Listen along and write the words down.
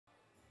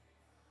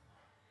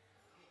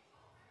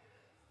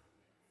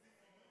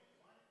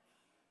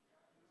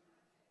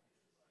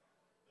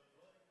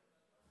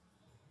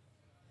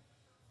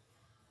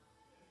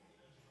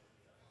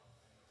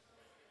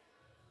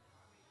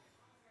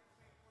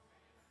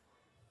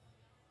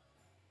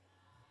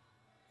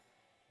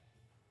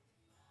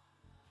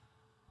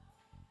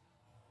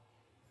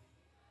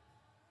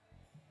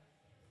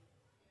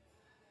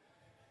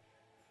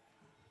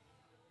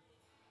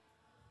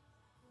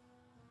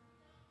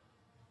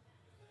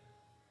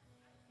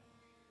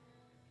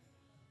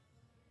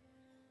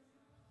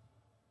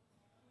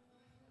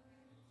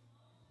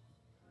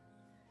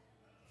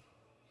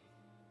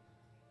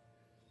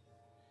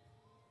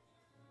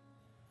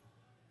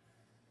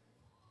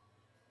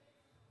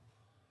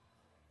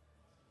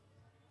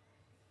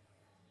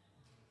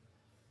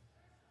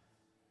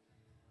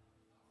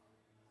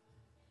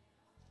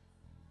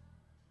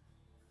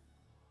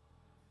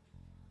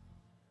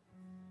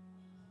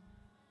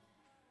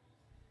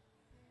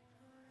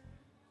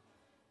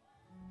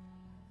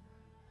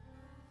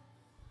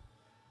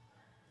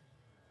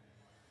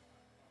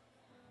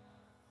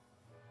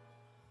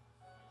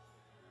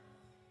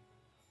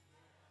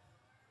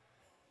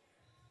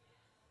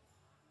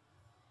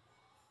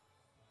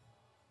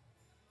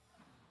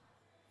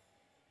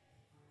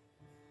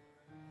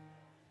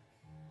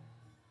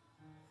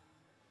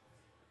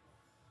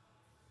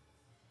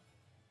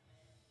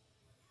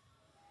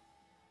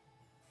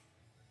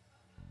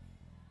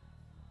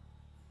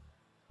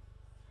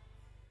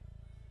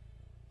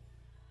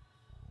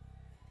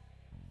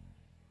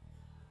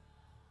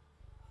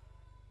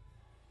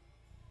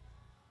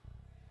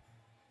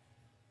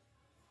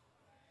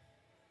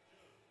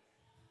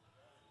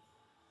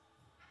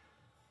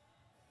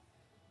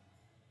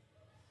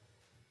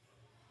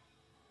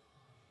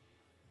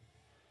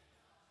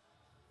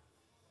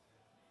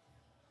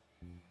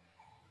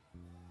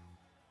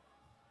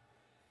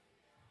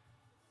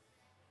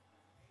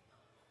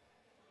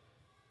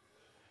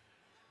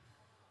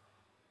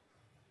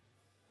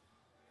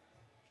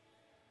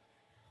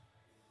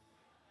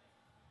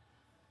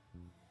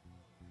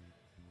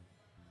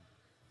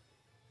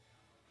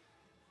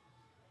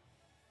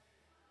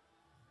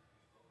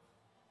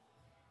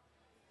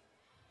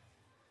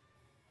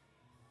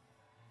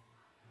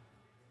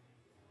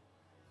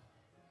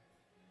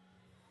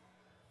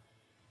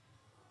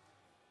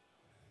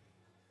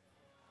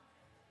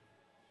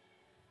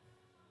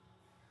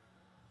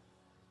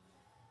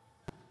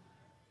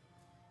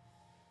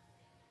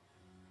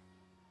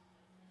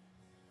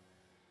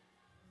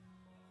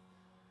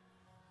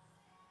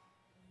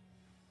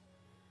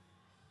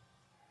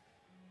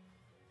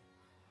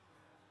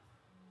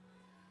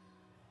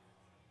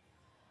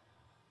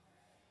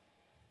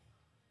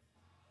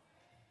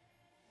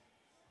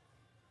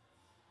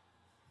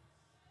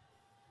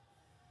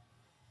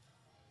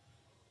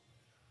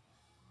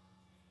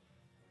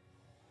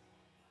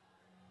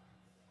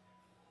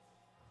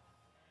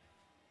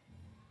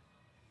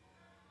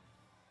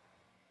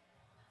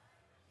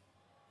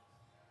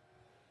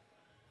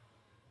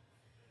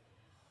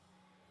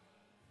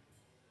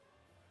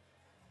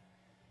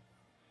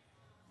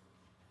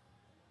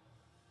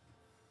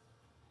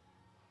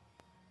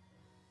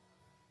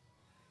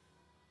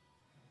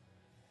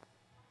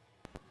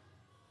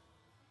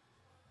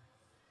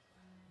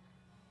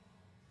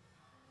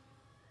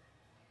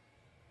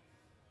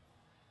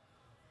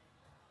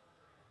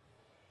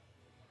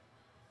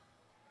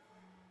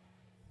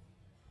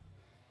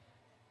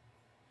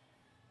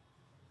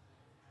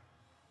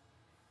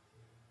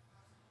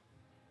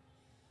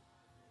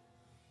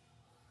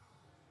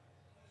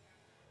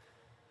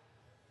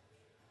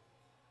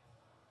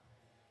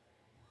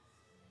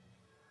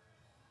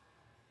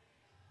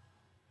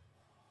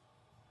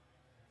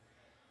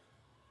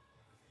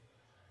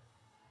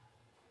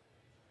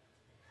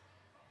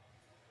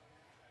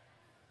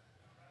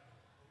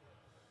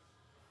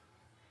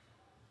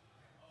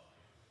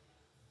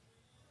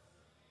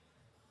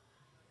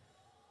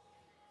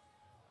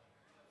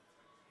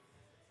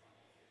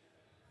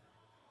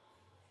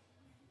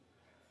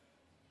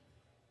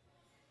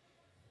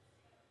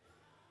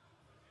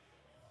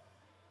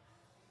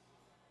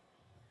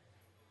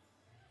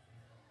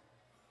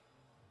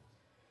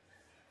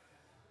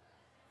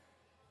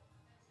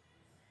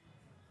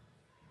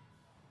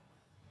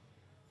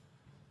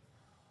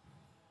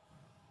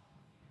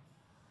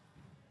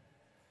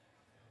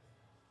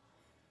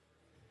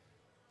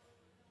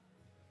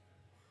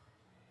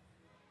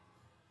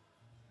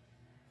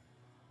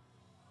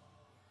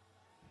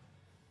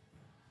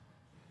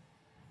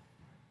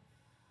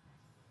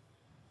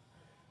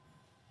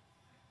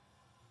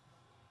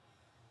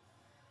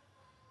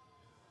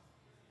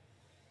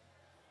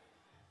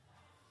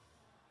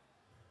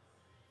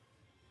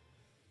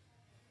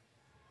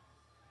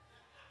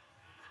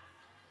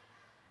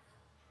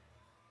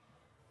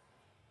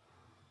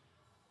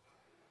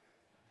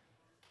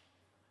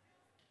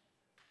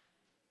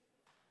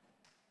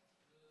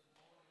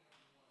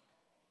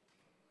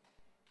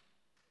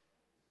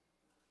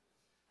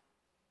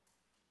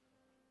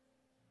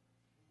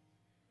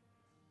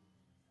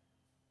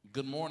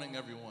Good morning,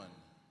 everyone.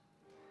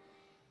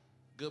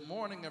 Good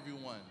morning,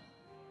 everyone.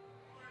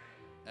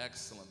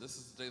 Excellent. This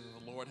is the day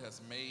that the Lord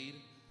has made.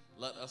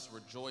 Let us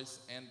rejoice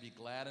and be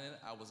glad in it.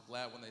 I was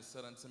glad when they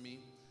said unto me,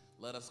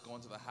 let us go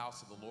into the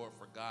house of the Lord,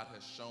 for God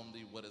has shown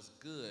thee what is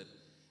good.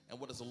 And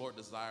what does the Lord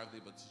desire of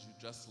thee but to do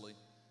justly,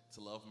 to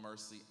love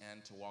mercy,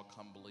 and to walk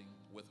humbly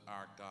with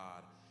our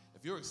God.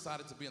 If you're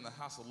excited to be in the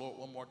house of the Lord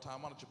one more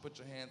time, why don't you put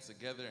your hands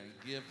together and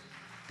give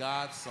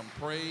God some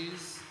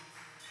praise.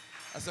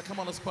 I said, come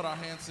on, let's put our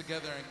hands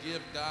together and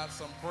give God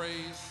some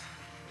praise.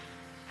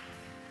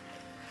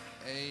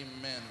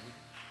 Amen.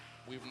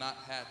 We've not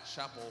had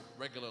chapel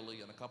regularly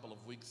in a couple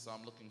of weeks, so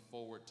I'm looking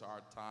forward to our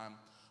time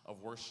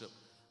of worship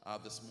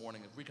this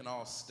morning. If we can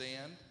all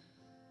stand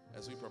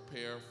as we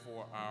prepare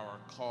for our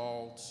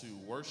call to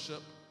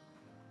worship.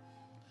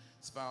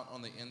 It's found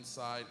on the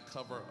inside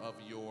cover of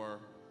your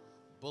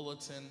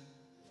bulletin,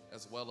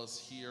 as well as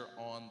here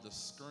on the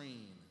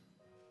screen.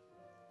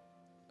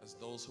 As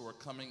those who are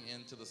coming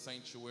into the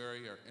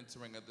sanctuary are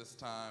entering at this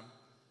time,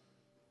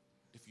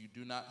 if you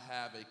do not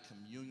have a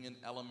communion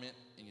element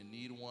and you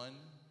need one,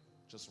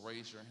 just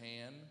raise your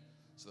hand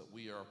so that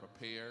we are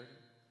prepared.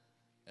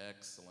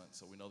 Excellent.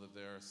 So we know that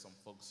there are some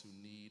folks who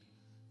need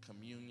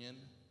communion.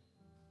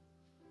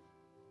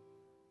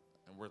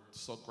 And we're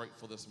so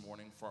grateful this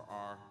morning for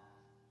our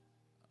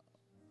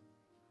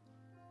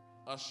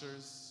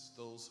ushers,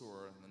 those who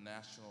are in the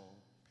National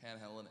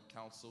Panhellenic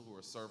Council who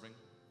are serving.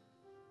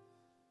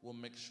 We'll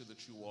make sure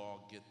that you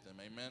all get them.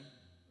 Amen?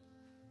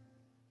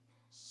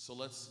 So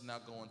let's now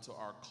go into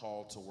our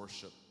call to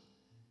worship.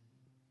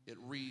 It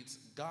reads,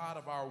 God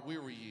of our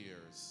weary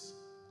years,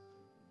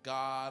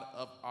 God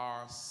of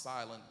our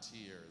silent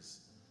tears,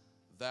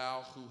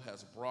 thou who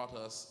has brought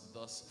us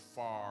thus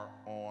far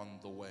on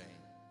the way.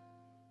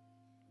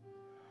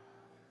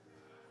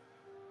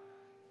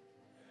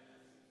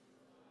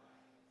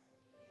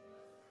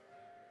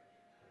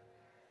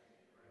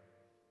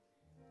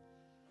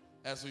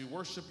 As we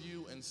worship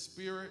you in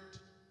spirit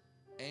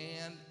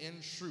and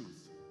in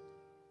truth,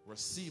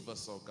 receive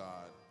us, O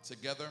God.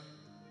 Together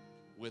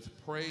with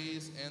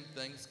praise and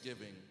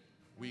thanksgiving,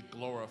 we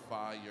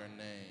glorify your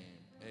name.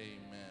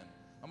 Amen.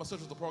 I'm going to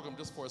switch with the program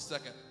just for a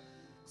second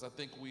because I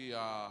think you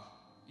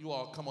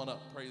all come on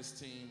up, praise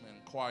team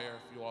and choir,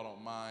 if you all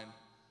don't mind.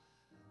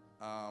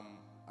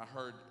 I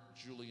heard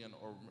Julian,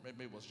 or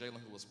maybe it was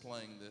Jalen who was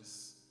playing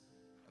this,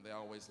 and they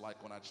always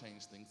like when I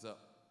change things up.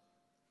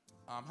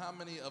 How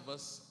many of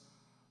us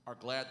are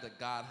glad that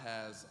God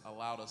has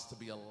allowed us to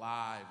be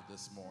alive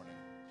this morning?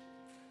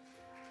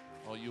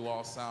 Oh, you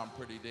all sound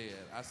pretty dead.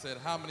 I said,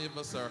 how many of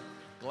us are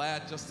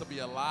glad just to be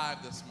alive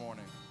this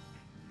morning?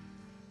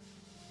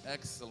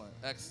 Excellent,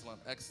 excellent,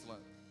 excellent.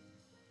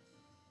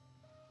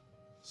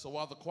 So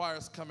while the choir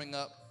is coming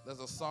up, there's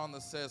a song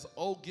that says,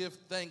 "Oh, give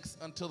thanks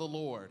unto the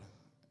Lord."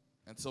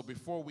 And so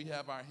before we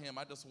have our hymn,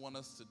 I just want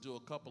us to do a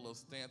couple of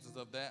stanzas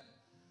of that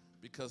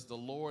because the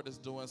Lord is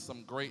doing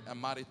some great and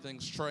mighty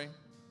things. Trey,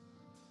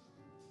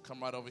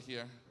 come right over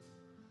here.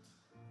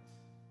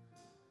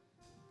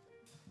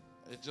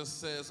 It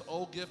just says,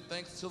 "Oh, give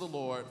thanks to the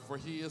Lord, for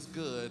he is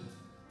good.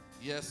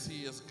 Yes,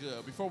 he is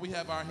good." Before we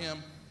have our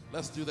hymn,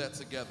 let's do that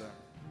together.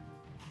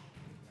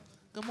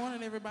 Good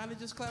morning, everybody.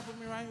 Just clap with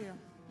me right here.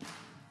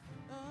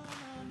 No,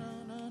 no,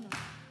 no, no, no.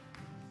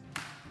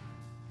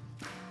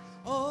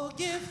 Oh,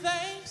 give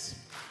thanks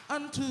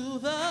unto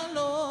the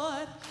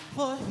Lord,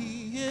 for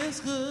he is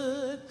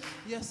good.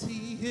 Yes,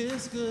 he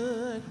is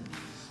good.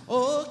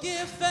 Oh,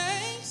 give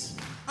thanks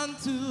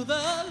unto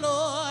the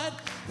Lord,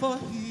 for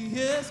he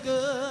is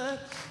good,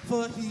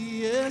 for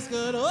he is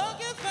good. Oh,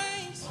 give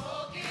thanks.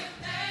 Oh, give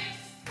thanks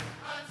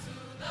unto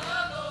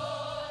the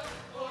Lord,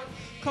 for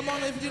he Come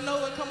on, if you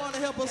know it, come on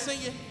and help us sing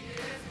it.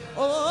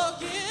 Oh,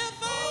 give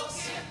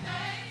thanks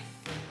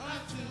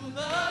unto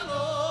the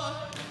Lord,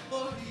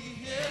 for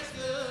he is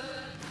good.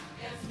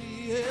 Yes,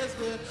 he is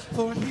good,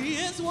 for he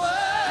is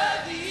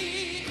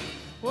worthy,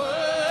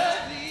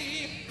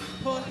 worthy,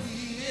 for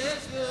he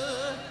is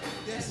good.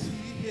 Yes,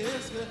 he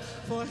is good,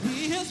 for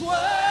he is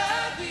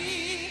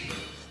worthy,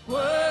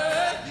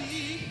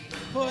 worthy,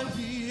 for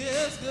he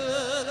is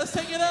good. Let's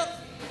take it up.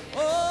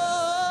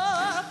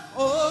 Oh,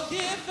 oh,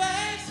 give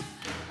thanks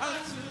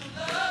unto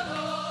the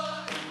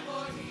Lord,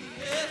 for he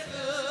is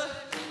good.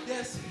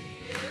 Yes,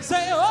 he is.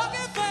 Say, oh,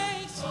 give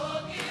thanks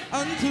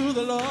unto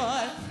the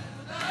Lord,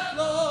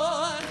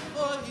 Lord,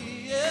 for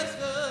he is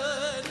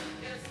good.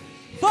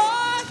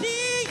 For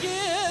he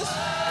is,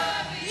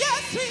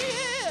 yes, he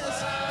is.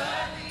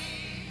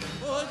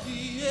 For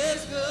he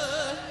is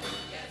good.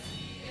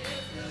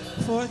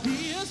 For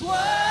he is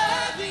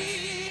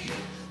worthy,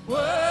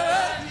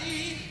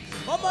 worthy.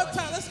 One more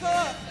time, let's go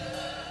up.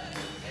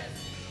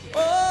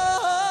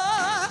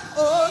 Oh,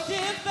 oh,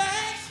 give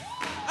thanks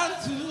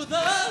unto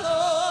the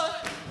Lord,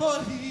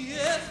 for he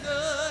is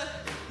good.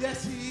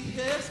 Yes, he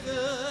is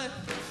good.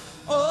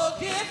 Oh,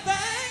 give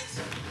thanks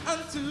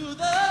unto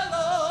the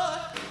Lord,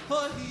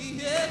 for he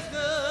is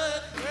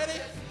good.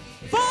 Ready?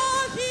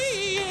 For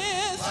he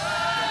is.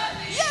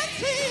 Yes,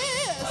 he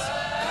is.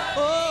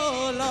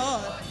 Oh,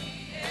 Lord.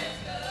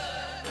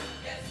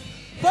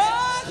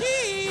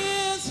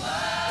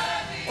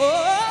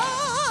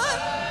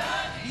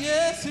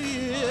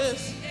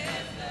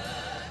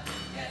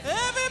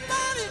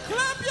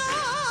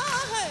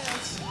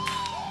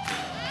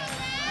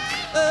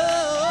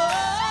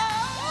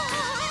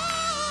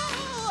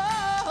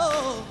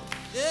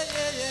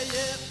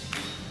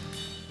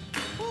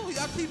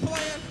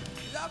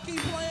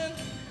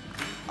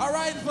 All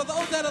right, for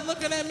those that are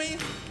looking at me,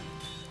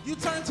 you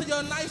turn to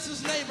your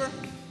nicest neighbor.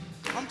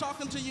 I'm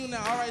talking to you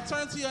now. All right,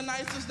 turn to your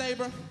nicest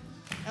neighbor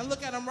and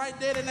look at them right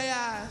dead in their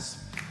eyes.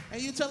 And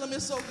you tell them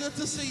it's so good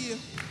to see you.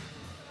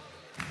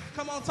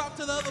 Come on, talk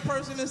to the other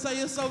person and say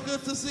it's so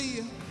good to see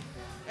you.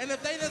 And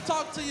if they didn't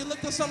talk to you, look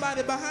to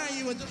somebody behind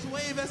you and just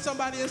wave at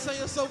somebody and say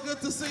it's so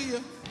good to see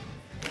you.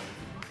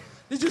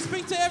 Did you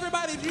speak to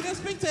everybody? If you didn't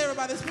speak to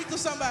everybody, speak to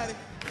somebody.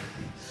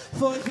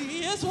 For he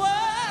is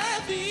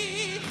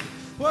worthy,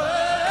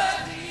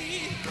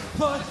 worthy,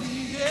 for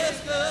he is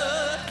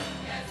good.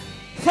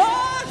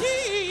 For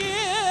he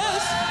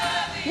is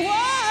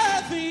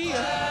worthy,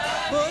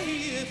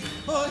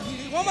 for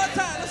he. One more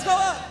time, let's go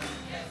up.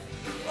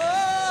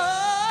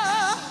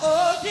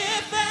 Oh,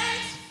 give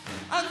thanks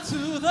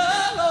unto the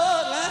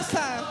Lord. Last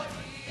time,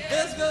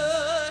 it's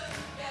good.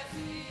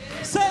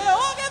 Say,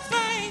 oh, give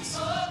thanks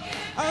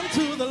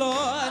unto the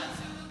Lord.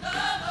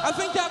 I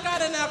think y'all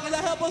got it now. Can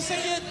y'all help us sing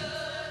it?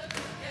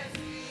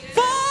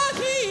 For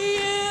he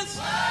is.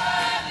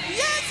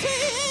 Yes, he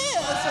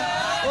is.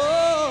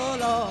 Oh,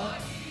 Lord.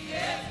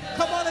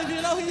 Come on, if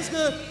you know he's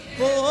good.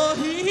 For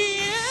he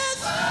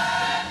is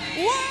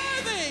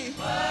worthy.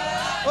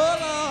 Oh,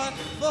 Lord.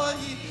 For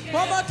he.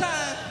 One more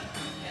time.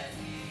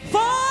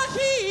 For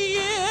he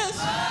is.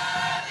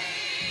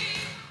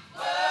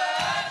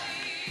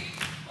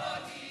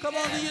 Come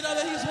on, do you know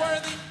that he's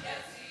worthy?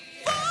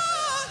 For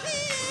he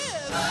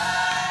is.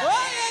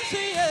 Oh, yes,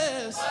 he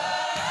is.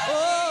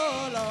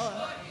 Oh, Lord.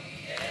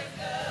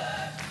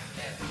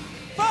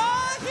 For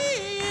he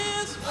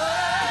is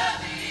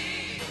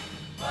worthy.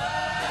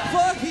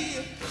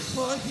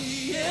 For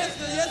he is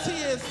good. Yes, he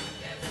is.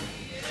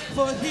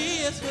 For he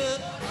is good.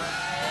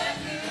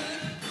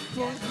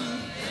 For he is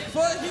good.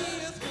 For he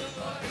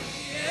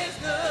is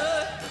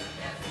good.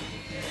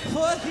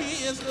 For he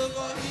is good.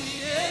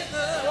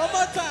 One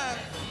more time.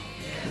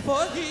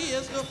 For he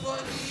is good. For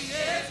he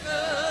is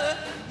good.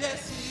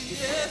 Yes, he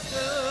is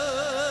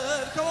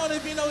good. Come on,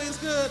 if you know he's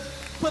good,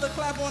 put a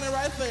clap on it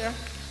right there.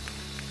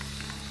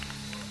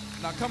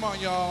 Now come on,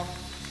 y'all.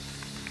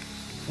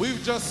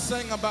 We've just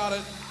sang about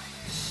it.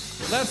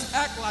 Let's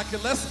act like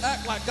it. Let's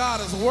act like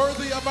God is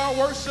worthy of our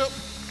worship.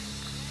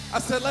 I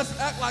said, let's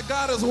act like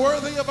God is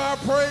worthy of our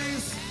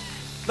praise.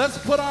 Let's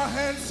put our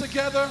hands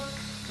together.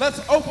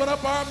 Let's open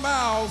up our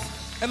mouths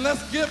and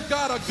let's give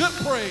God a good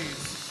praise.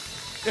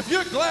 If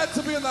you're glad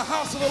to be in the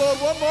house of the Lord,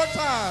 one more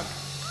time,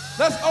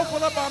 let's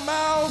open up our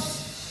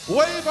mouths,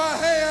 wave our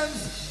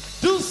hands,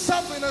 do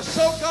something to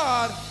show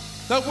God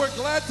that we're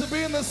glad to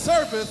be in the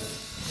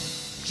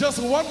service. Just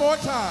one more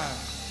time.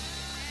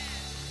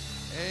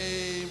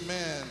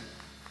 Amen.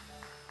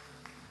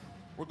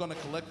 We're going to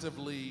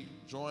collectively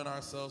join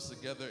ourselves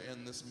together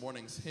in this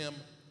morning's hymn,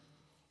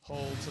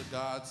 Hold to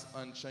God's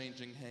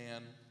Unchanging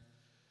Hand.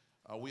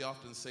 We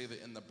often say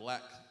that in the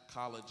black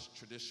college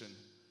tradition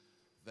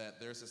that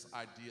there's this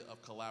idea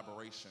of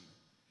collaboration.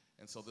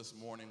 And so this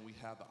morning we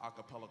have the a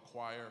cappella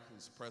choir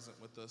who's present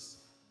with us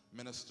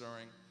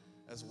ministering,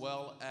 as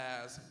well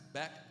as,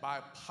 backed by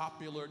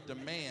popular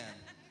demand,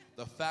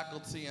 the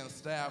faculty and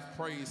staff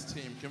praise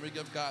team. Can we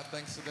give God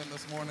thanks to them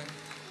this morning?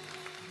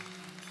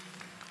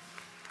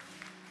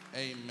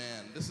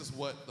 Amen. This is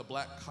what the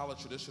black college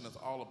tradition is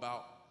all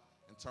about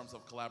in terms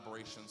of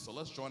collaboration. So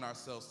let's join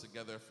ourselves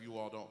together, if you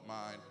all don't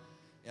mind,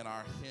 in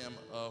our hymn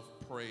of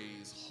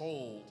praise,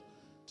 Hold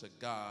to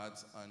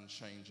God's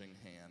Unchanging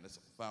Hand. It's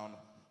found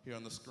here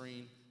on the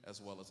screen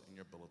as well as in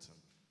your bulletin.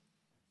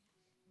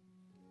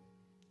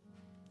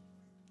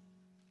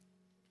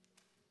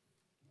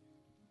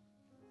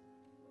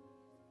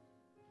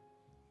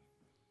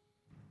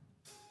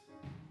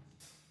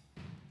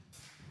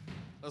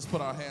 Let's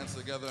put our hands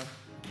together.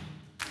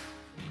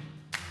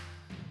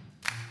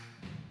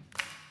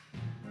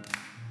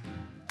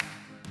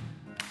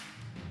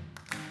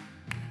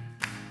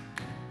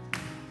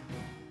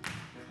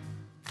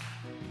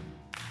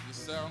 You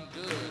sound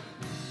good.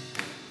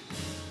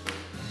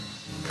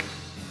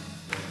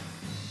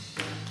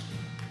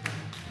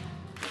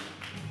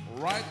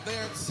 Right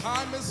there,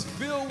 time is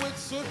filled with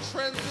swift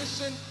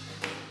transition.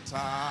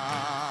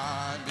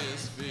 Time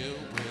is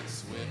filled with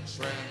swift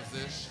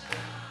transition.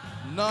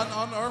 None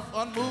on earth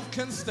unmoved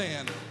can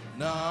stand.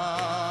 None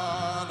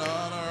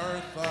on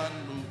earth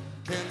unmoved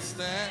can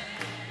stand.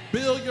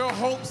 Build your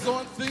hopes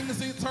on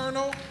things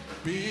eternal.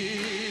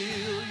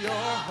 Build your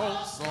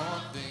hopes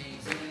on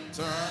things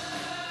eternal.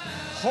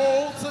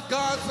 Hold to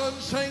God's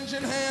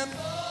unchanging hand.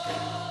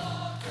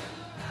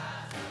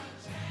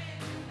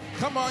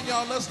 Come on,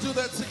 y'all, let's do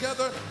that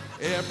together.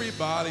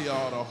 Everybody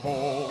ought to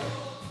hold.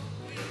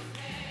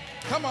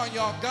 Come on,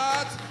 y'all,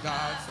 God's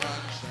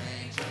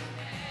unchanging.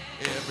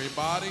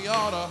 Everybody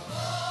ought to.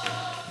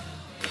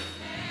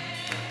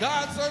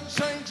 God's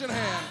unchanging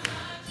hand.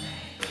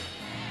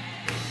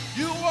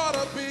 You ought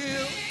to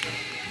build.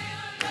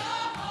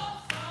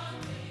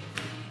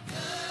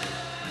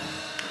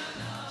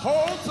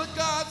 Hold to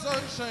God's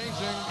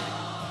unchanging.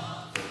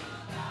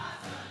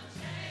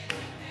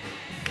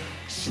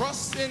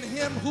 Trust in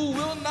him who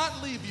will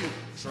not leave you.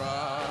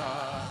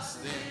 Trust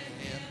in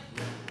him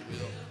who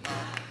will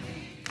not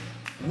leave you.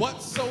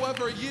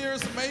 whatsoever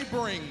years may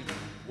bring.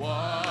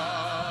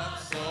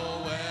 Whatsoever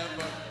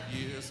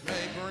years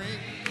may bring.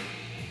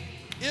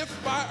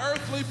 If by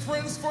earthly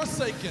friends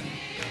forsaken,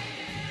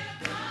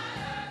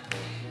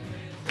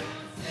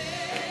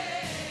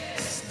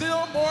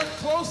 still more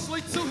closely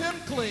to him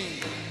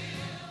cling.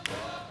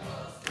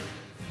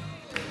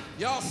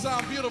 Y'all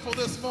sound beautiful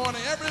this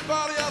morning.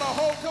 Everybody ought to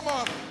hold, come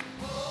on.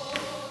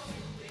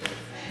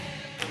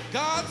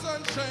 God's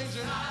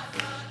unchanging.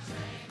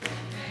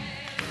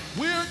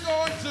 We're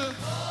going to.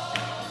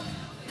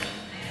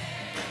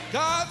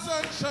 God's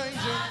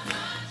unchanging.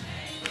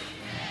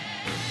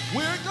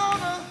 We're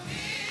gonna.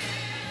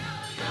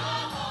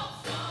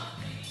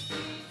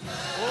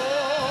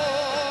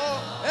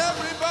 Oh,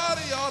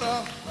 everybody ought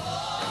to.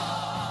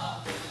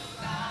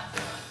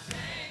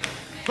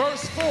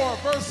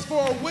 Verse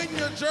 4, when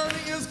your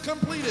journey is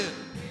completed.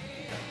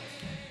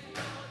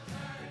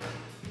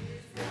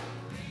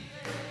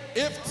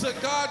 If to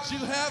God you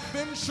have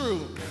been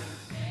true,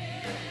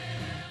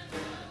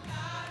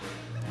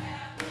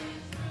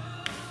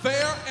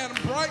 fair and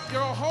bright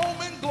your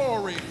home in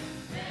glory.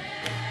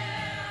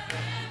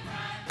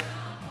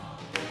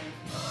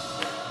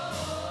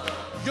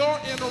 Your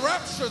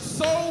enraptured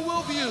soul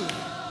will view.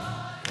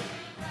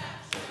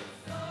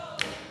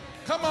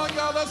 Come on,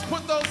 y'all, let's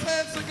put those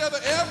hands together.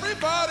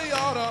 Everybody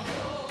ought to.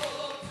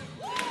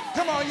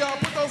 Come on, y'all,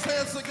 put those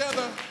hands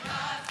together.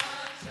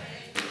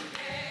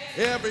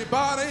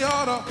 Everybody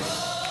ought to.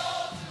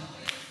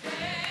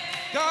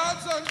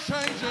 God's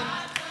unchanging.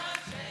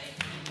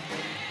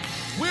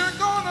 We're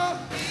gonna.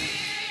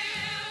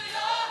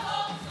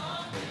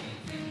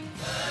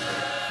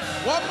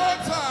 One more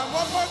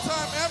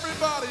time,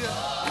 everybody.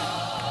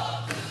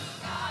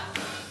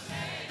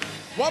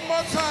 One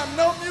more time,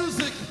 no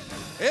music.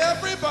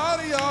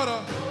 Everybody ought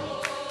to.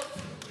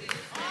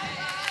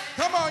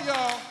 Come on,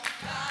 y'all.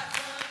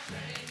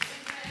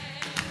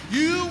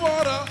 You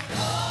ought to.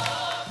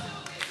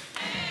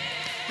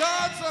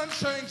 God's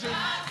unchanging.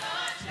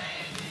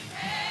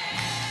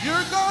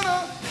 You're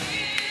gonna.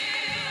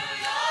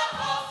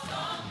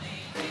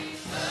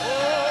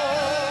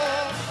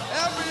 Oh,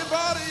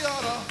 everybody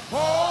ought to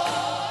hold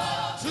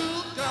to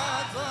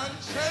God's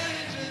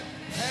unchanging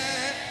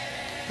hand.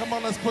 Come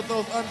on, let's put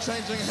those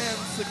unchanging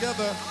hands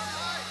together.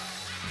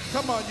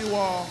 Come on, you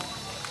all.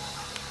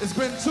 It's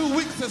been 2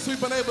 weeks since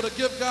we've been able to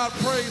give God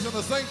praise in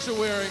the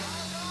sanctuary.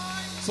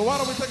 So why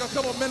don't we take a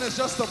couple minutes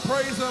just to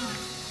praise him,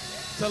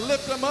 to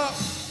lift him up,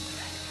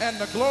 and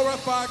to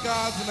glorify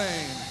God's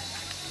name.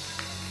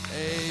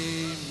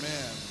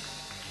 Amen.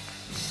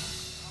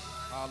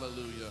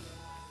 Hallelujah.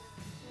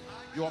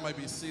 You all may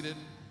be seated.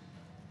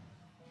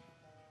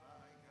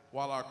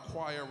 While our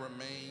choir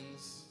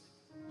remains,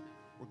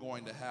 we're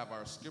going to have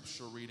our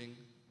scripture reading,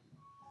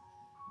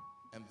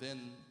 and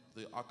then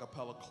the a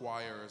cappella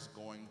choir is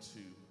going to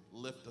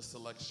lift a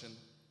selection.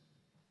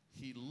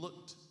 He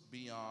looked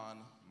beyond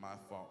my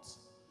faults.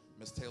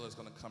 Miss Taylor is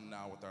going to come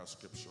now with our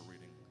scripture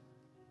reading.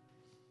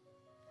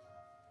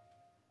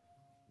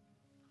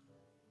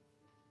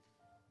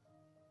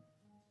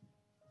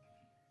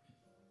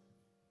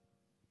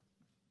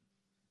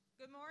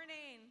 Good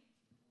morning.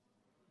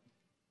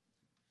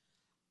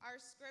 Our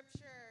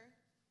scripture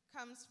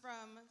comes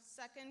from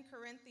 2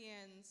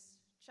 Corinthians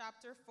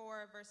chapter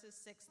 4, verses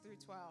 6 through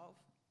 12.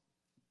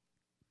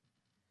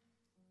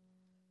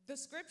 The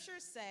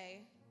scriptures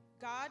say,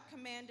 God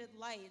commanded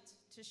light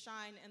to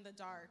shine in the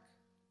dark.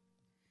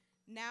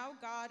 Now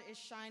God is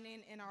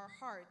shining in our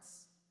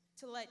hearts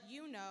to let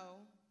you know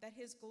that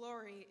his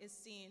glory is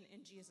seen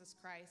in Jesus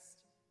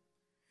Christ.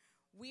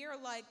 We are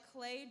like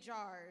clay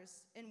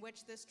jars in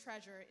which this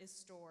treasure is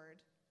stored.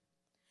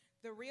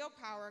 The real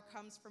power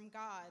comes from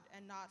God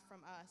and not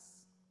from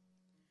us.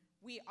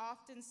 We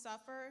often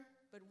suffer,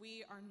 but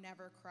we are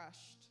never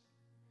crushed.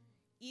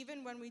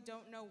 Even when we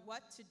don't know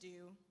what to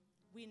do,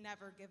 we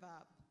never give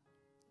up.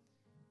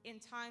 In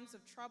times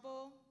of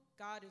trouble,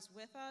 God is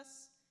with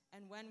us,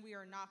 and when we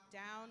are knocked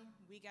down,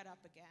 we get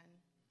up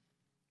again.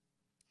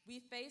 We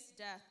face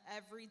death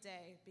every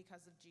day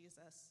because of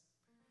Jesus.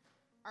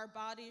 Our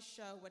bodies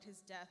show what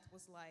his death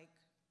was like,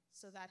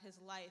 so that his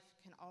life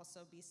can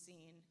also be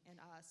seen in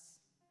us.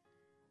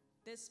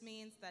 This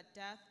means that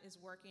death is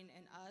working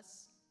in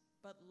us,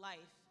 but life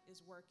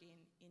is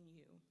working in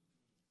you.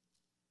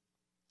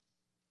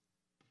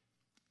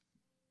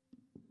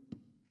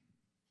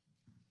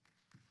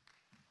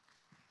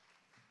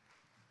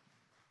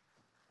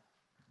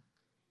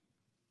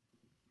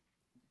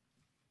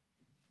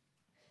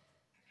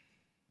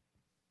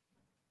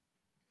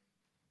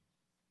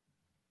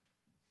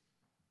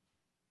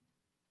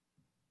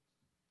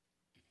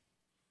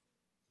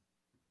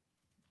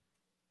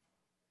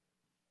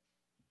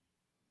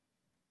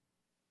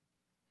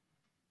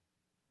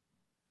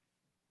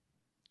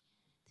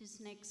 This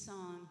next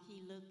song,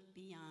 He Looked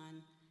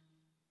Beyond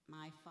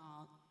My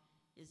Fault,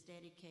 is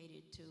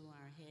dedicated to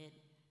our head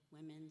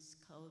women's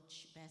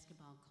coach,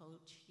 basketball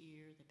coach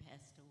here that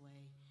passed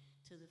away,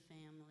 to the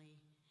family,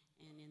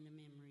 and in the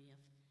memory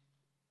of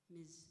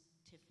Ms.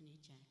 Tiffany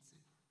Jackson.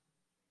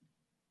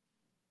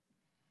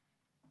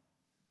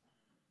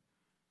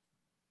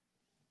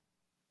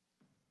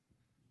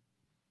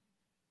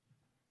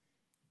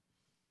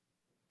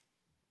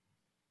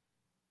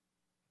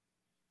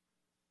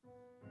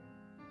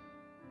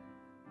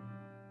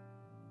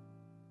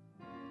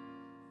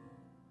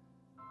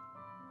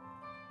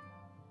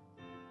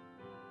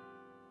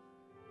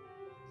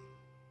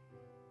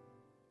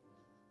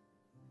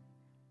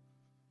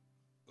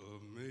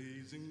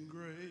 Amazing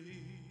grace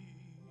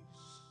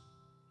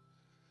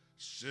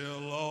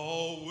shall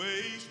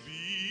always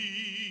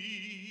be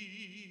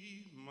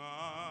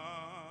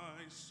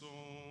my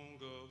song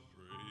of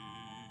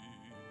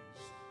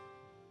praise,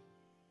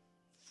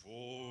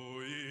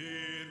 for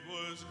it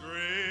was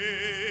grace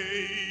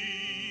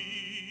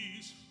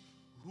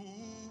who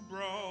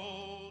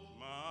brought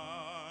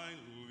my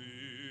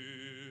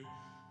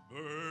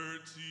liberty.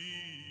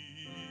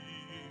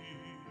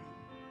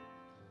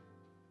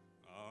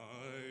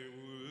 I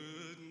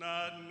would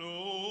not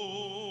know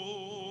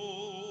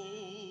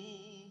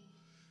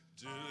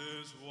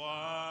just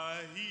why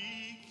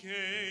he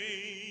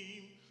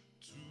came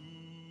to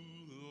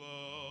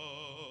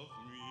love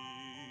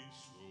me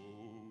so.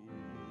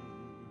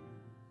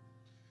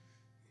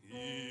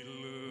 He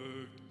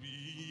looked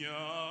beyond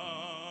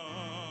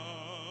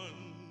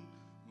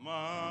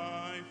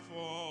my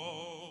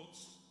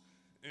faults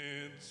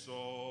and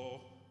saw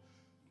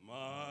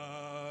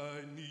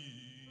my needs.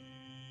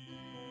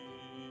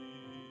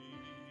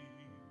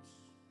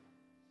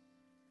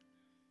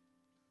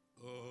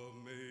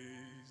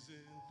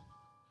 Amazing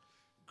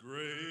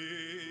grace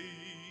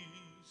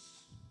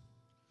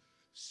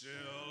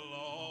shall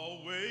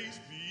always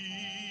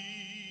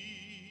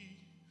be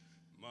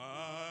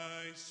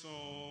my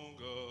song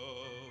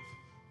of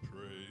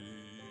praise,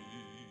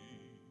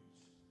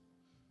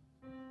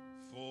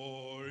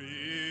 for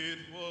it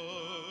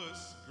was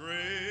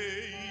grace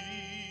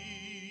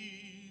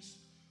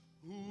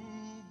who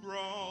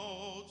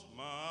brought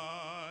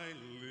my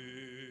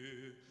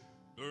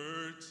liberty.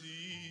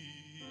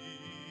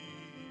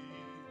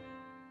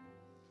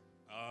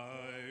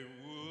 I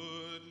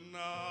would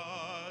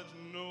not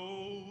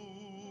know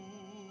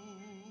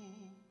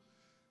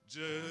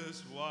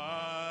just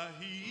why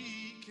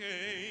he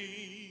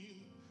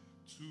came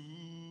to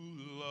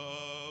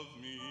love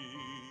me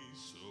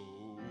so.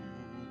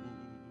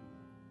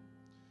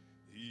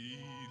 He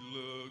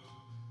looked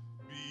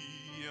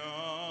beyond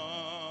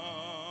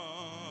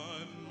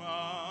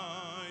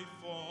my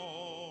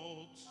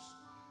faults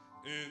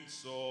and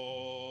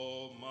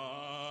saw my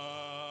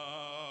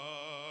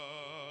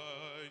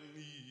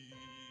needs.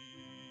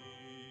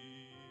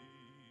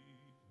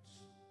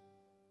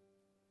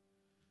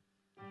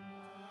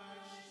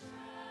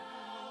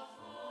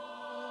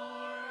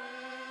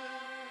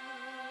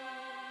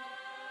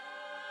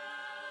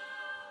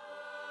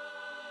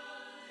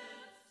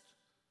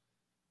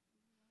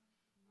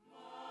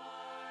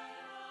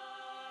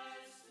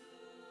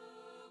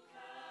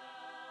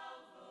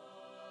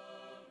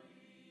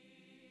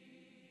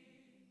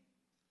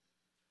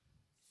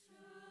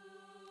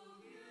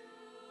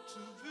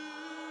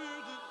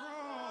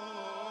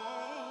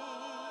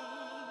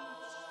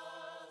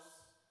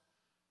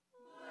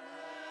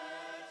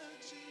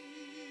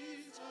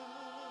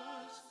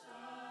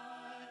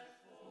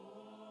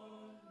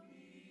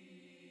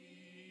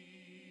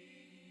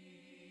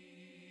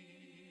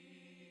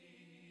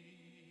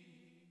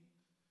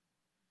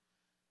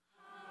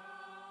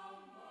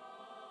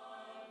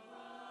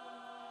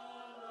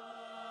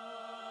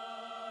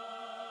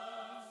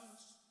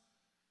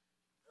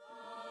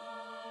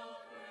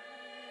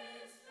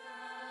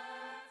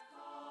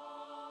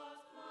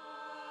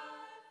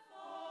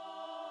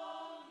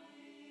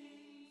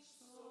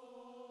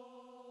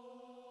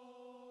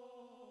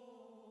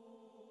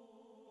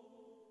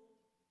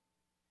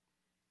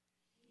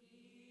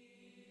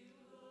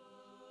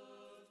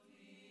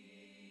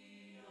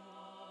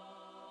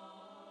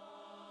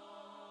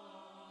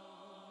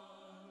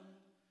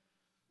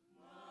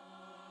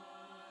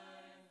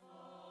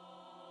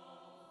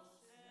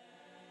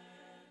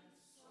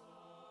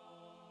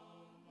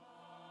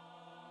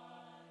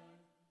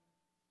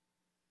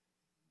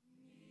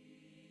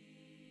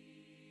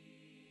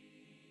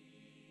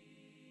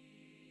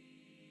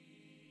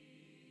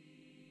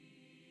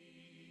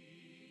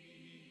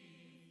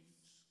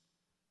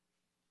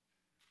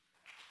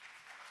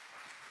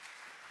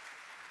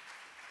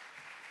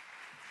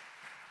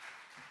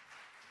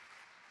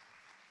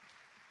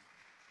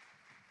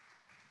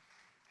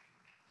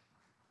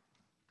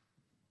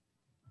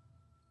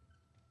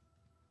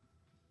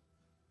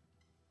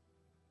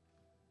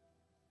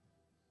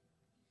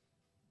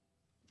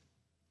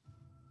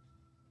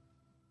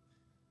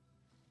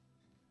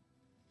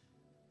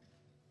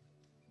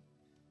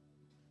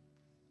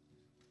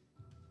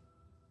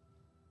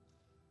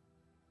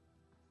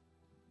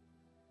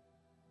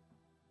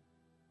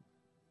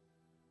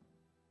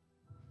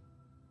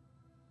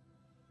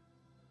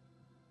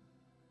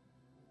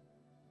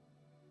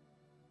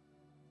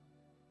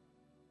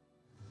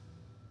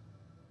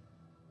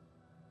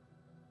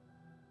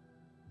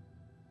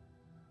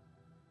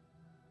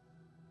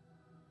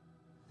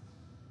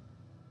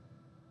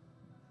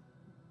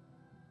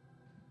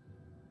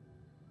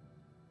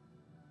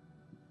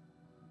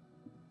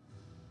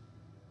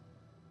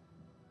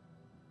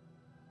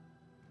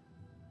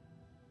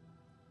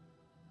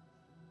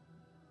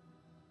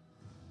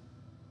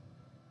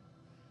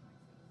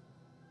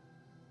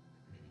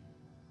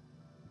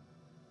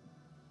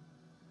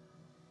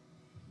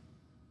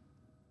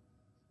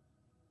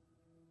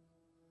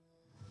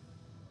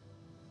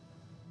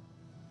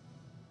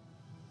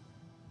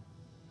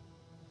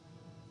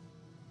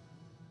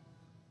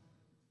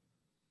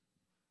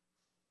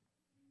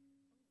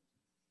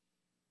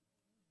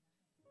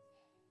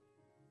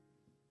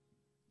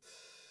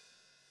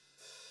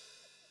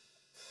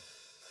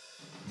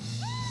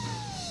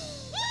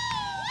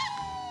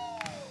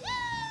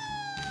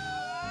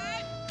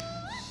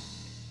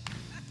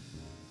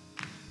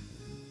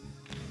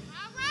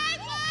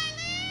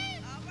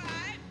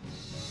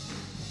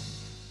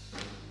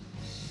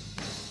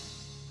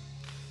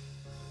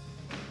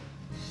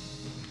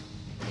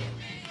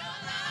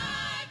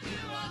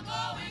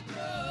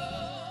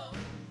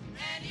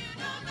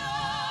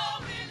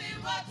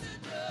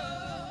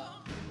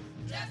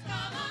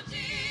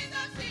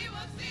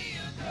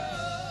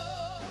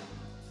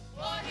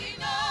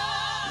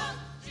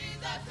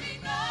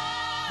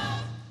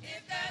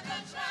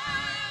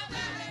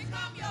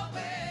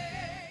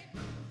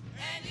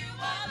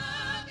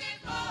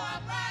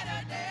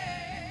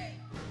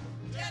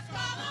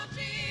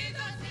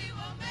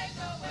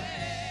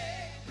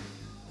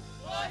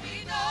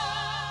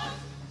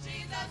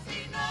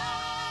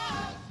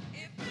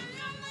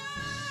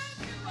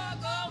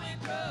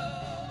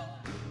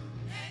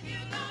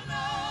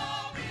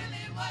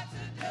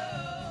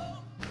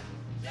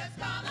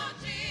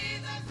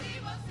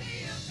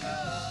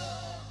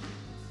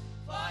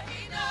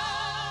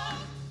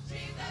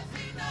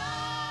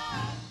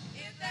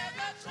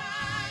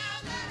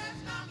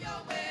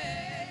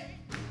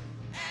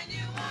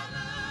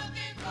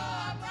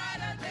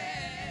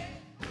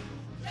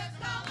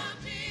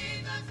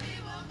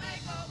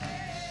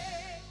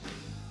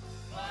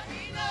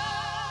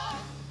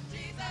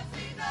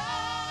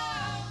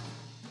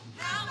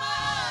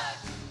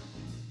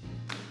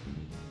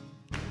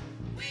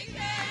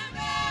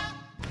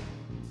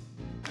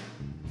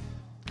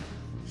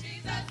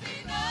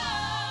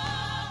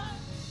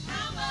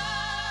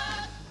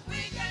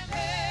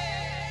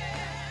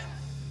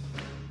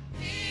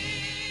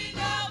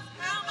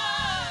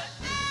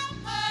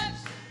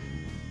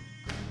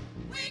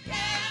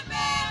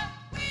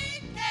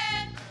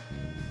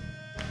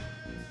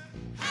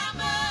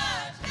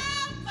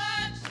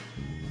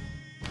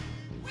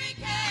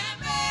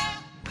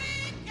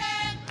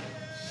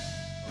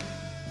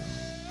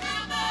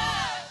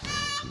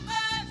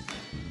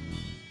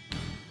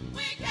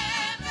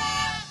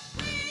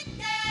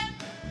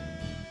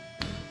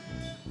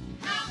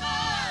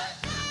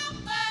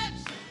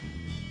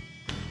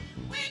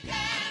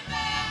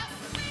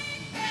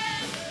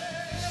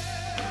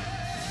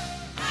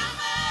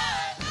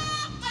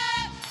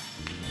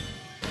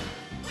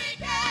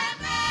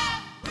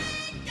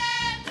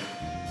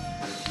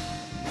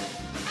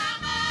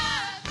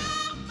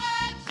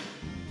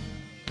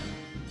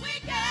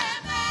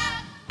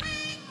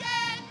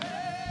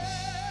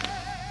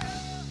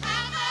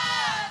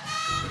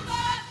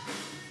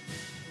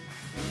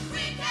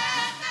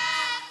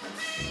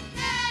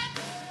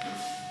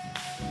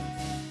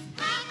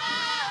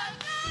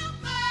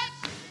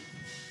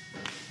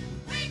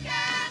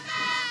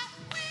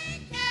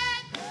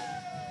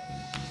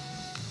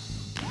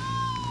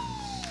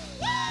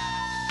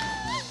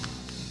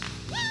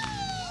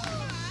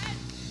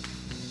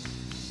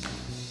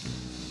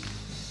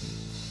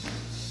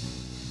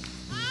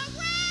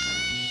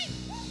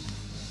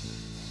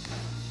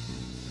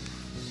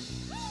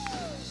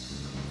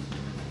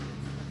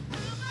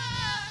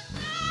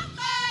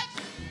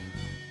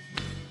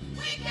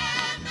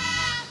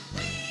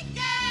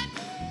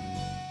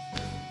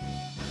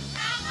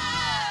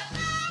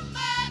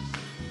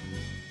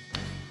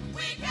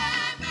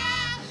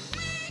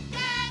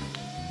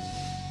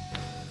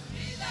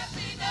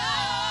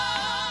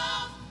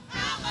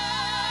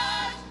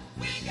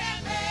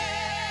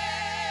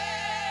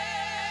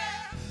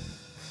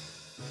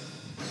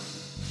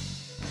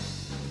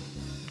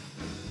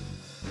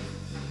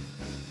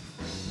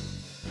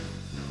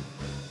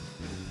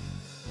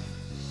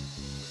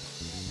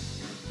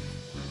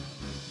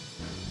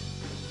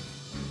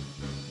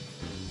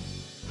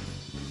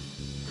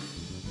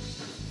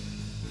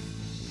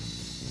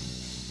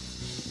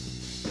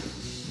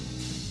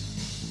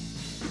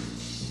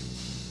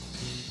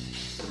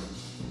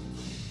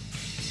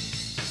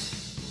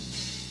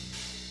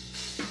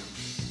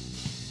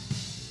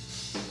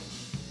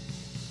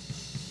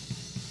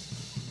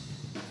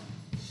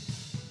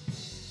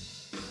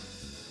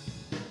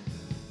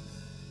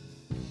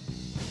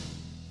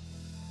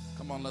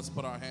 Come on, let's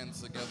put our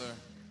hands together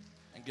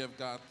and give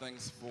God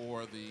thanks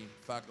for the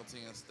faculty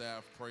and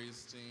staff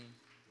praise team.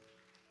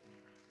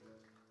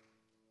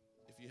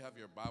 If you have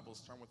your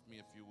Bibles, turn with me,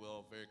 if you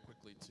will, very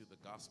quickly to the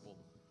Gospel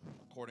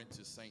according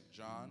to St.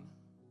 John,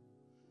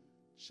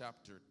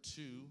 chapter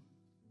 2,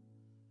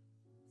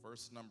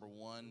 verse number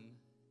 1,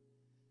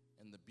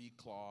 and the B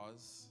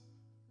clause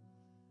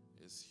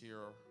is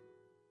here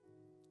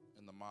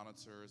in the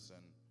monitors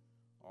and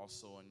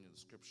also in the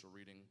scripture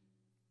reading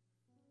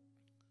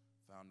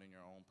found in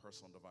your own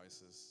personal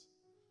devices.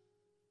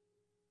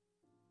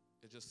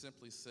 It just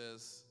simply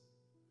says,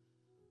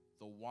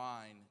 the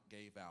wine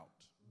gave out.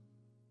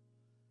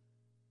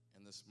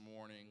 And this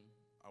morning,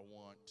 I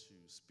want to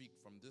speak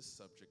from this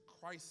subject,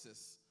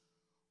 crisis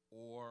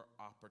or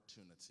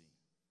opportunity.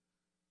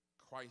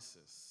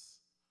 Crisis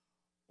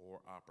or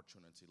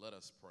opportunity. Let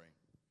us pray.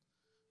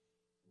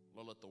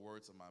 Lord, let the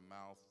words of my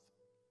mouth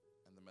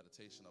and the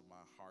meditation of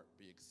my heart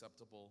be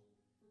acceptable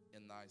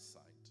in thy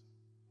sight.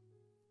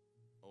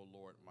 O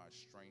Lord, my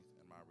strength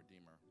and my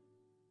redeemer.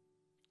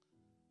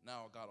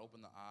 Now, God,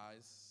 open the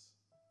eyes,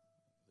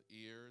 the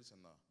ears,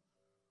 and the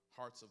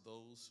hearts of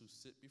those who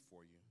sit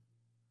before you.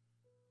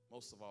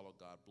 Most of all, oh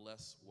God,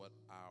 bless what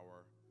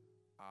our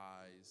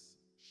eyes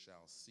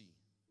shall see.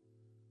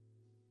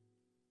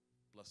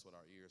 Bless what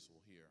our ears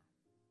will hear.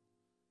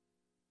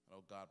 And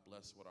oh God,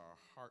 bless what our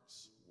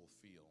hearts will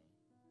feel.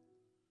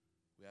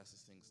 We ask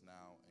these things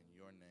now in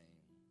your name,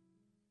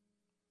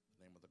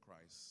 the name of the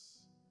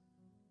Christ.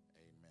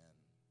 Amen.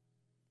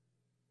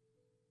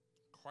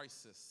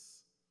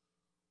 Crisis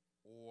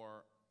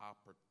or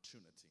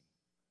opportunity.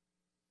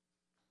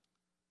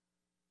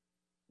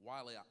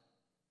 Wiley,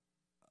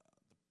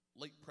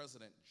 the late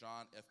President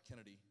John F.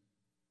 Kennedy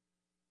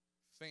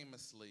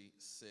famously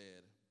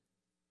said,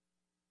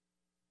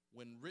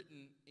 when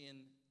written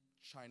in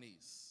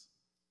Chinese,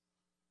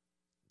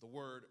 the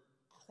word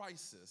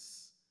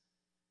crisis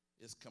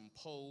is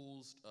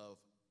composed of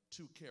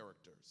two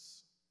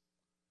characters.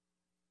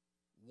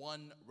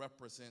 One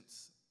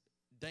represents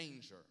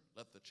danger.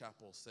 Let the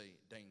chapel say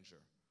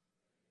danger.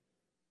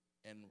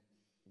 And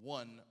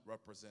one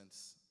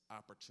represents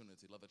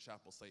opportunity. Let the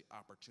chapel say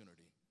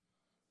opportunity.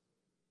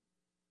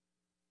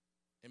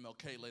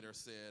 MLK later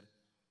said,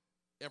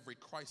 every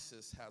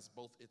crisis has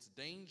both its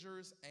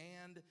dangers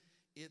and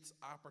its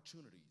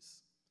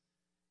opportunities,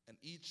 and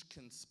each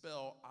can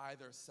spell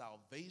either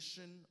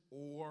salvation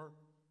or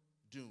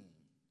doom.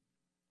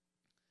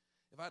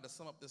 If I had to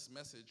sum up this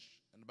message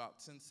in about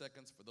 10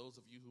 seconds for those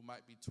of you who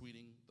might be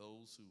tweeting,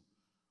 those who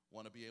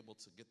want to be able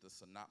to get the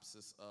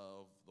synopsis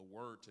of the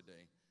word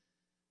today,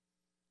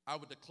 I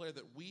would declare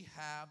that we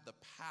have the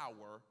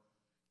power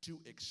to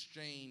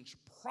exchange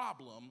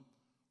problem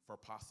for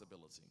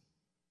possibility.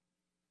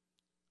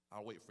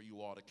 I'll wait for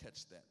you all to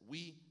catch that.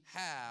 We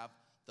have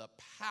the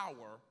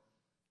power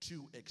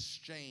to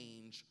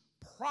exchange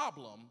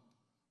problem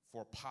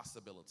for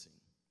possibility.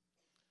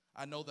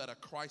 I know that a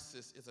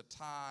crisis is a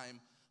time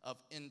of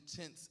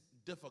intense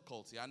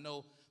difficulty. I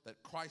know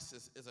that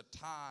crisis is a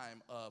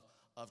time of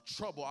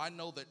trouble. I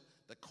know that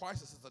the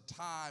crisis is a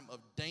time of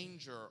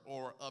danger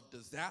or of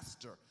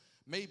disaster,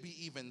 maybe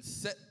even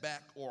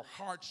setback or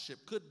hardship.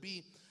 Could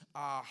be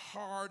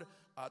hard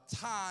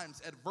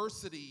times,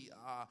 adversity,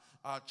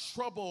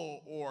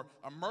 trouble, or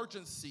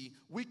emergency.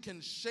 We can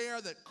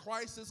share that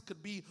crisis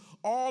could be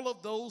all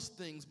of those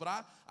things, but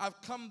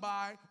I've come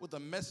by with a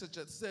message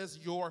that says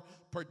your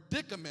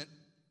predicament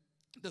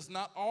does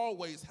not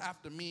always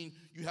have to mean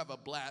you have a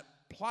bad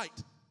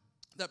plight.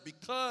 That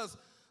because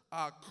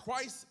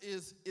Christ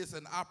is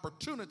an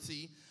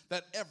opportunity,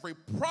 that every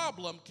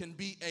problem can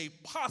be a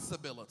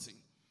possibility.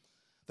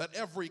 That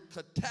every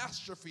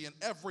catastrophe and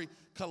every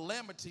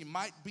calamity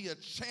might be a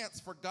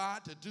chance for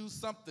God to do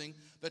something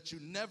that you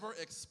never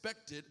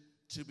expected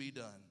to be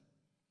done.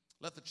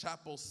 Let the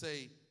chapel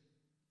say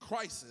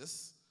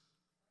crisis.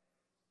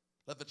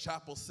 Let the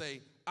chapel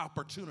say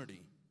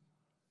opportunity.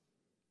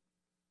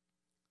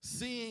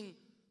 Seeing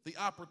the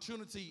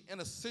opportunity in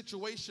a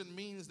situation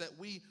means that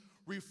we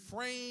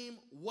reframe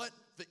what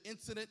the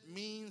incident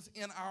means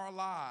in our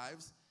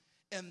lives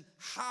and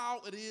how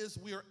it is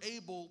we are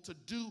able to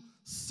do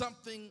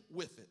something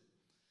with it.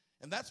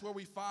 And that's where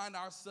we find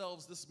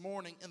ourselves this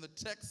morning in the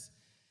text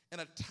in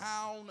a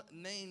town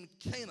named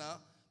Cana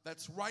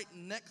that's right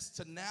next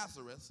to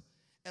Nazareth.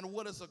 And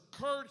what has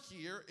occurred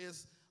here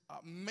is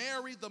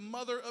Mary, the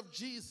mother of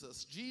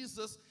Jesus,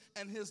 Jesus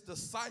and his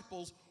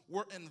disciples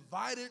were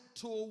invited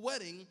to a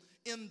wedding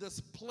in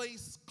this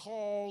place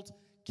called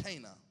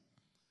Cana.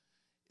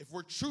 If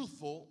we're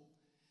truthful,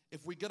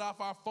 if we get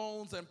off our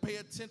phones and pay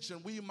attention,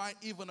 we might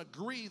even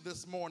agree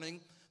this morning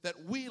that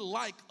we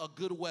like a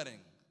good wedding.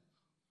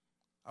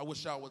 I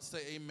wish I would say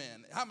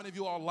amen. How many of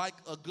you all like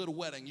a good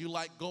wedding? You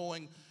like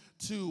going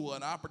to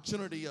an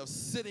opportunity of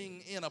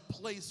sitting in a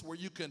place where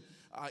you can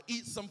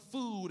eat some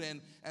food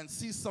and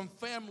see some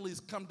families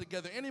come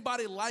together.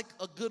 Anybody like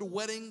a good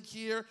wedding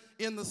here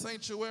in the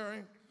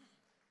sanctuary?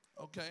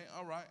 Okay,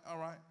 all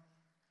right.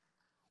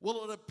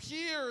 Well, it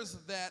appears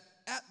that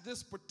at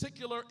this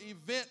particular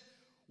event,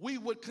 we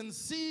would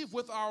conceive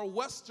with our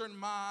Western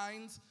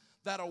minds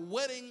that a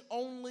wedding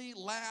only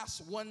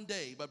lasts one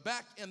day. But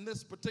back in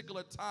this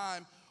particular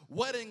time,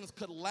 weddings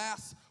could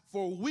last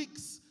for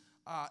weeks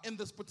in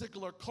this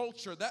particular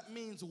culture. That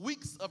means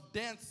weeks of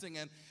dancing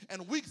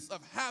and weeks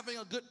of having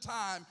a good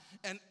time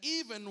and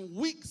even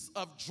weeks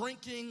of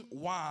drinking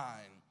wine.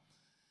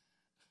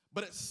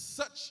 But it's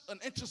such an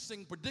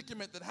interesting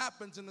predicament that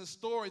happens in this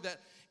story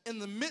that in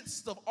the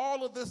midst of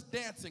all of this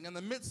dancing, in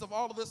the midst of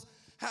all of this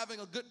having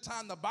a good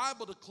time, the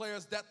Bible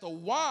declares that the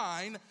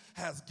wine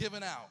has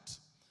given out.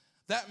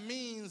 That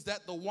means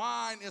that the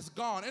wine is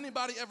gone.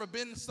 Anybody ever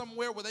been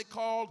somewhere where they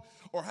called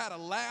or had a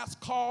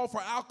last call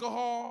for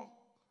alcohol?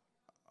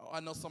 Oh, I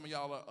know some of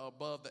y'all are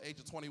above the age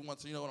of 21,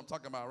 so you know what I'm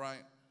talking about,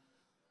 right?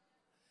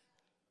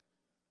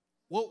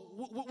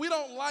 Well, we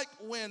don't like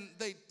when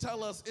they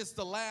tell us it's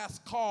the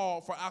last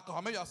call for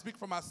alcohol. Maybe I'll speak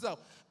for myself.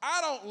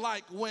 I don't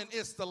like when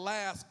it's the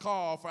last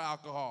call for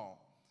alcohol.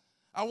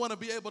 I want to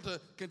be able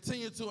to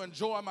continue to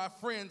enjoy my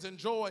friends,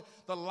 enjoy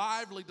the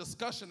lively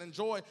discussion,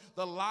 enjoy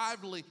the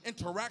lively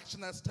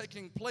interaction that's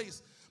taking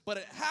place. But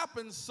it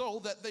happens so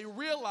that they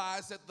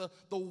realize that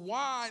the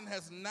wine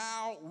has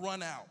now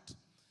run out.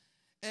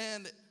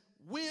 And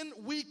when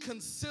we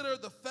consider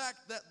the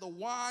fact that the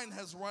wine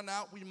has run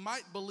out, we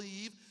might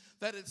believe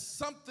that it's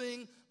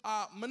something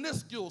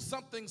minuscule,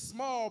 something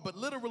small, but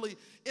literally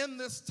in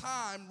this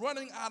time,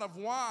 running out of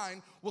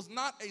wine was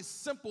not a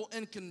simple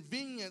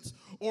inconvenience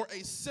or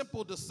a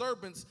simple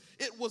disturbance.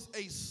 It was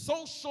a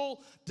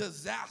social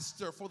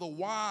disaster for the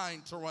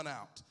wine to run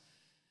out.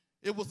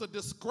 It was a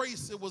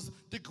disgrace. It was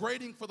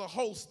degrading for the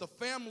host. The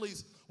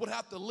families would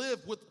have to live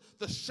with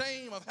the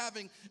shame of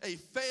having a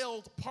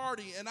failed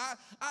party. And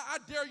I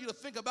dare you to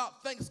think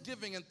about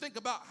Thanksgiving and think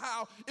about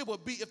how it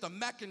would be if the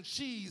mac and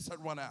cheese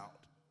had run out.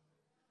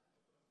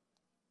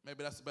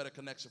 Maybe that's a better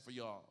connection for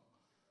y'all.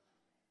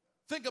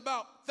 Think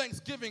about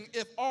Thanksgiving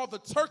if all the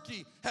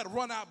turkey had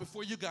run out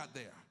before you got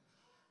there.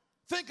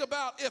 Think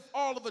about if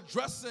all of the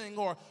dressing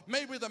or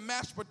maybe the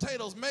mashed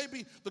potatoes,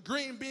 maybe the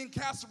green bean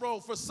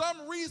casserole, for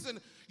some reason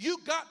you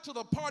got to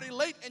the party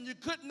late and you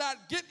could not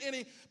get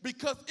any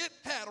because it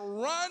had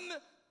run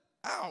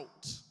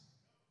out.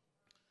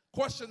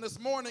 Question this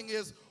morning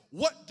is,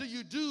 what do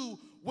you do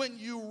when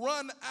you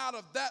run out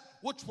of that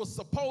which was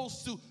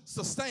supposed to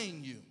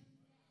sustain you?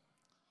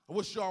 I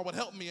wish y'all would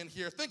help me in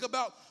here. Think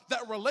about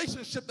that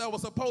relationship that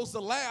was supposed to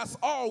last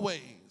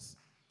always.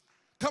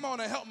 Come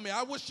on and help me.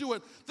 I wish you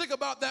would think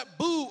about that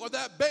boo or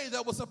that bae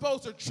that was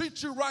supposed to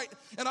treat you right,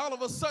 and all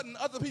of a sudden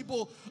other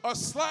people are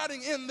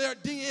sliding in their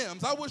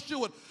DMs. I wish you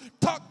would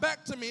talk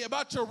back to me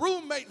about your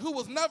roommate who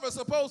was never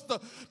supposed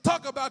to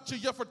talk about you,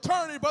 your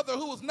fraternity brother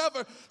who was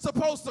never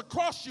supposed to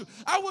cross you.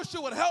 I wish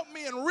you would help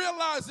me in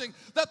realizing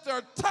that there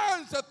are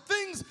times that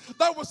things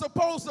that were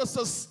supposed to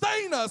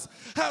sustain us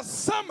have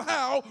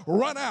somehow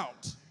run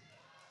out.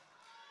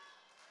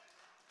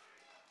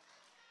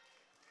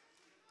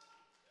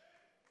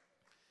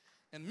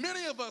 And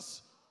many of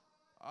us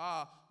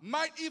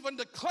might even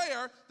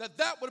declare that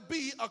that would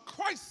be a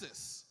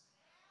crisis,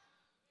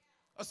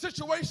 a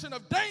situation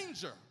of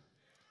danger.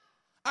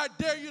 I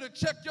dare you to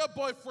check your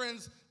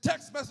boyfriend's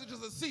text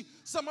messages and see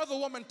some other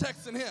woman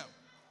texting him.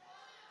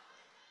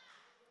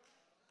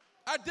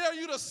 I dare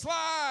you to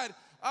slide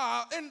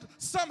in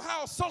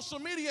somehow social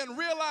media and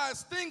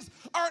realize things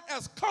aren't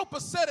as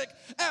copacetic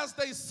as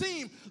they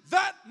seem.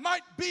 That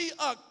might be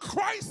a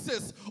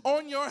crisis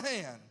on your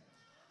hand.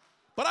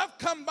 But I've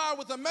come by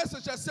with a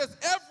message that says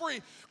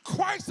every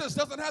crisis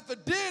doesn't have to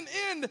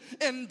end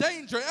in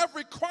danger.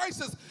 Every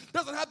crisis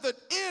doesn't have to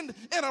end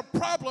in a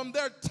problem.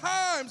 There are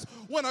times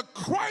when a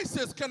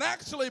crisis can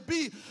actually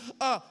be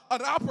an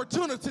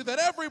opportunity, that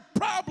every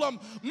problem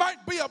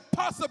might be a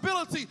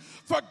possibility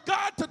for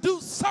God to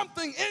do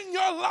something in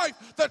your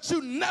life that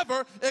you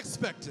never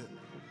expected.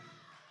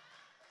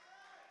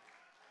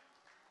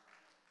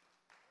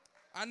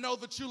 I know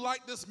that you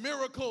like this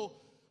miracle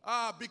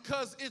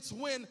because it's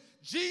when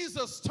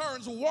Jesus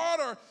turns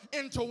water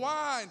into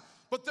wine.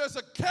 But there's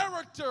a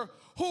character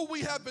who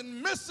we have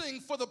been missing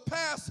for the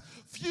past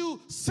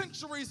few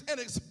centuries in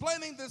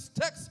explaining this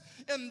text,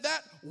 and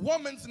that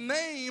woman's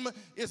name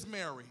is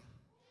Mary.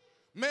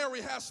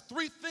 Mary has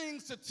three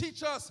things to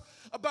teach us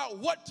about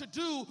what to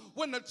do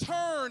when to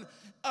turn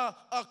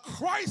a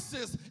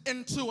crisis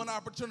into an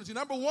opportunity.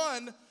 Number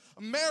one,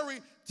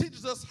 Mary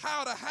teaches us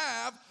how to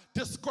have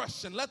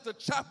discretion. Let the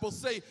chapel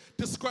say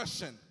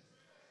discretion.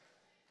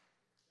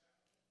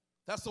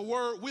 That's a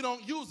word we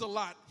don't use a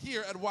lot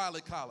here at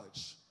Wiley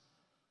College.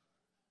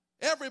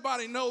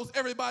 Everybody knows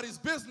everybody's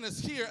business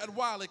here at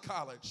Wiley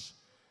College.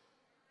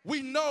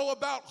 We know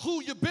about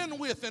who you've been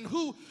with and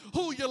who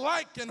you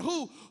like and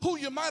who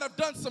you might have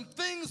done some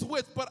things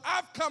with. But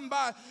I've come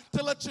by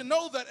to let you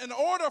know that in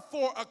order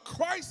for a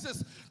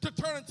crisis to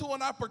turn into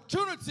an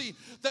opportunity,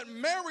 that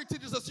Mary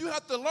teaches us, you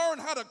have to learn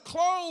how to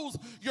close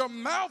your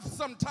mouth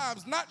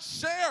sometimes, not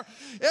share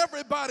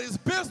everybody's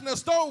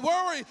business. Don't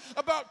worry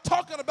about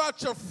talking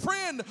about your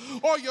friend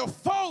or your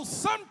foe.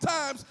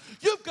 Sometimes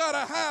you've got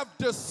to have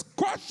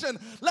discretion.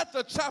 Let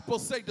the chapel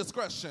say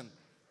discretion.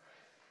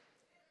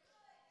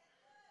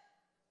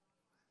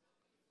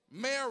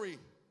 Mary,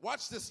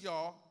 watch this,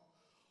 y'all,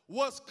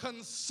 was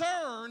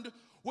concerned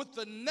with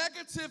the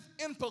negative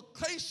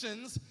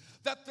implications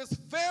that this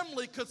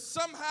family could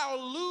somehow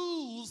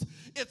lose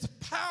its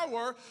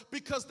power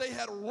because they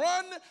had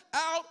run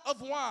out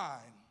of wine.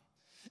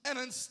 And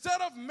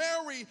instead of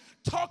Mary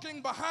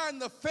talking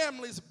behind the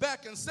family's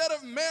back, instead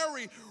of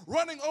Mary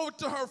running over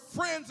to her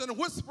friends and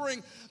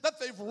whispering that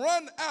they've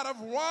run out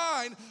of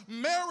wine,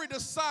 Mary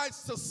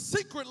decides to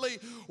secretly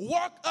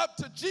walk up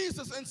to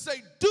Jesus and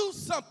say, do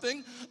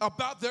something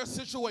about their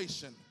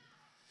situation.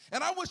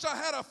 And I wish I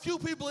had a few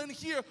people in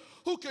here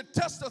who could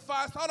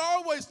testify. It's not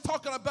always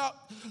talking about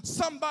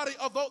somebody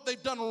of what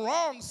they've done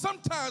wrong.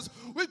 Sometimes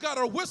we've got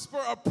to whisper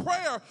a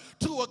prayer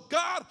to a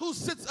God who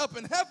sits up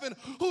in heaven,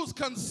 who's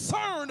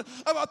concerned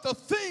about the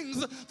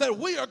things that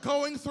we are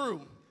going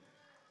through.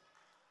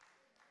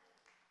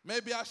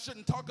 Maybe I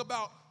shouldn't talk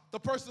about the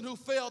person who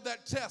failed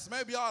that test.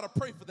 Maybe I ought to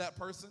pray for that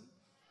person.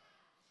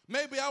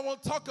 Maybe I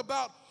won't talk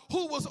about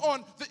who was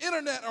on the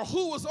internet or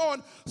who was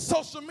on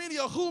social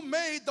media, who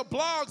made the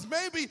blogs.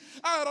 Maybe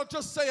I ought to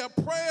just say a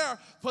prayer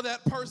for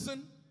that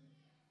person.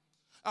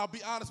 I'll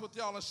be honest with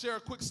y'all and share a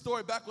quick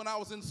story. Back when I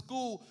was in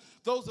school,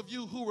 those of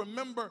you who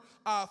remember,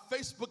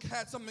 Facebook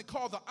had something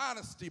called the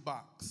Honesty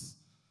Box.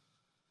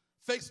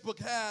 Facebook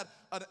had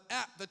an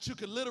app that you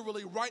could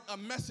literally write a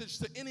message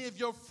to any of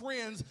your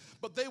friends,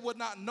 but they would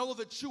not know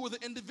that you were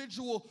the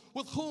individual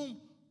with whom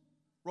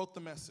wrote the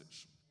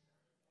message.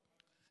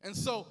 And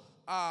so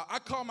I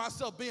call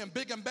myself being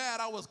big and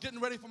bad. I was getting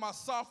ready for my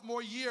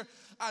sophomore year.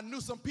 I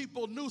knew some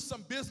people, knew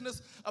some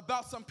business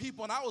about some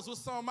people, and I was with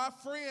some of my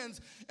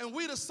friends, and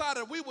we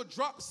decided we would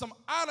drop some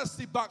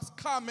honesty box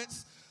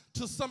comments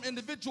to some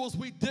individuals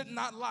we did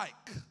not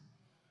like.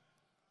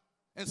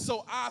 And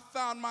so I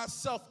found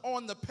myself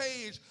on the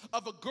page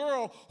of a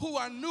girl who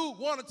I knew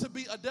wanted to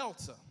be a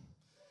Delta.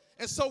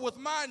 And so with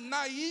my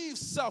naive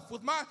self,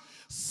 with my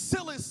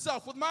silly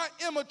self, with my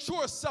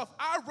immature self,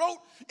 I wrote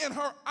in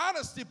her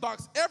honesty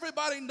box,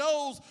 everybody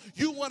knows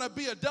you want to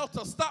be a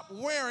Delta. Stop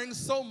wearing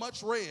so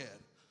much red.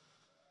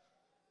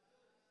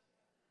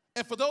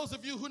 And for those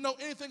of you who know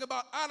anything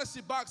about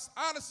Honesty Box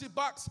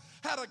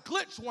had a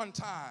glitch one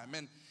time,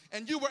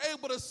 and you were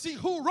able to see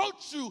who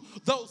wrote you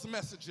those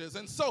messages.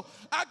 And so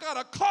I got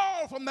a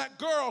call from that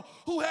girl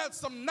who had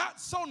some not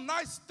so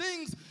nice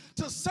things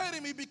to say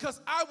to me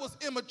because I was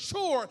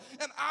immature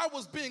and I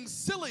was being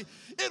silly.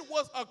 It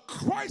was a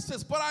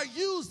crisis, but I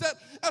used that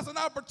as an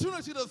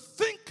opportunity to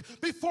think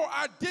before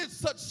I did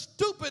such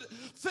stupid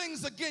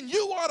things again.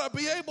 You ought to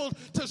be able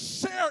to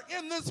share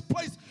in this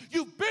place.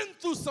 You've been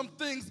through some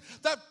things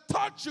that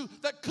taught you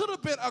that could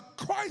have been a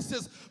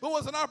crisis, but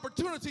was an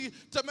opportunity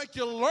to make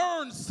you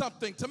learn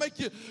something, to make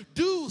you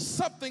do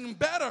something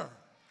better.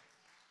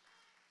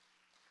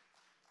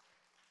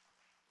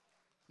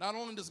 Not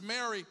only does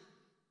Mary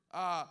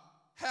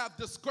have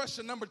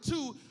discretion, number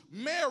two,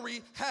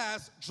 Mary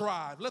has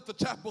drive. Let the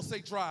chapel say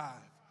drive.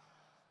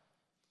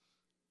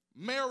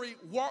 Mary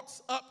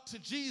walks up to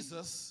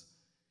Jesus,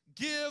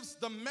 gives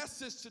the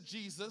message to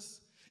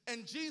Jesus,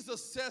 and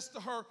Jesus says to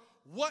her,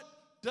 "What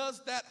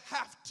does that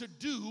have to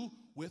do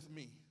with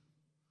me?"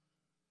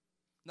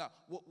 Now,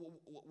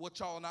 what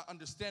y'all are not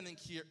understanding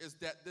here is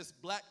that this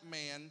black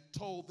man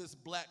told this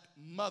black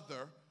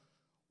mother,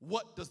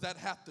 "What does that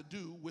have to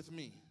do with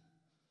me?"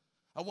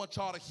 I want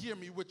y'all to hear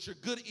me with your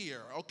good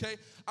ear, okay?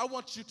 I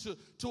want you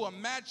to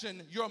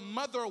imagine your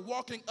mother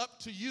walking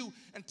up to you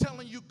and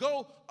telling you,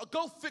 go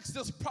fix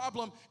this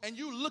problem, and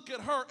you look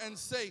at her and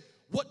say,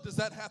 "What does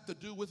that have to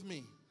do with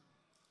me?"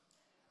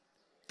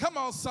 Come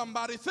on,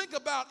 somebody. Think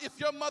about if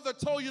your mother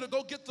told you to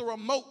go get the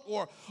remote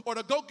or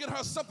to go get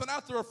her something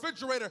out the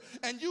refrigerator,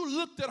 and you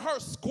looked at her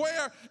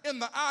square in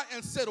the eye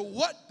and said,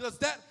 "What does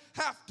that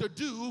have to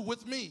do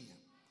with me?"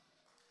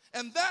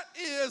 And that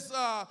is,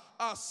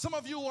 some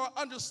of you will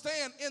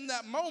understand in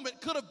that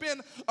moment, could have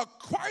been a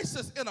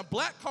crisis in a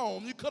black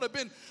home. You could have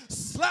been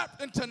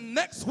slapped into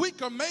next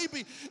week or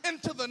maybe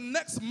into the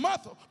next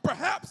month,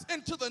 perhaps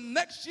into the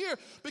next year,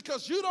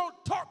 because you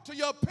don't talk to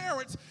your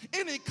parents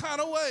any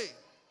kind of way.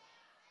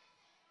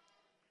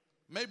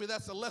 Maybe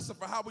that's a lesson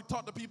for how we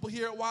talk to people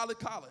here at Wiley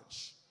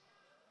College.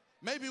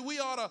 Maybe we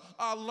ought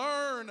to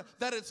learn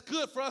that it's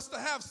good for us to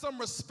have some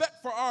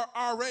respect for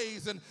our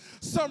RAs and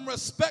some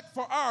respect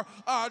for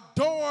our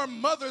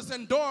dorm mothers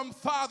and dorm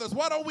fathers.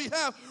 Why don't we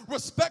have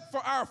respect for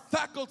our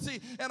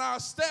faculty and our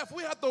staff?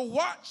 We have to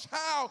watch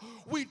how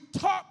we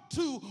talk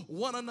to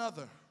one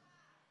another.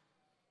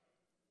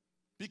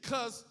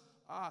 Because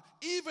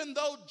even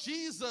though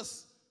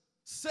Jesus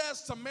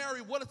says to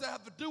Mary, "What does that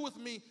have to do with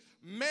me?"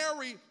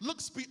 Mary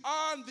looks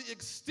beyond the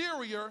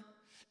exterior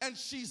and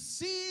she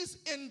sees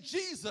in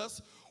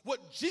Jesus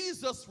what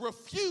Jesus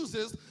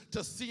refuses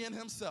to see in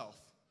himself.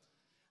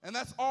 And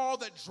that's all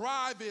that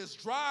drive is.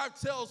 Drive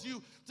tells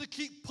you to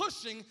keep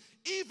pushing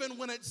even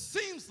when it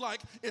seems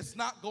like it's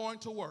not going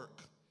to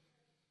work.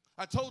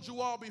 I told you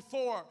all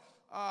before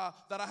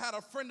that I had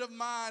a friend of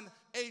mine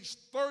aged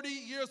 30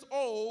 years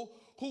old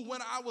who,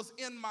 when I was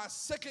in my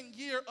second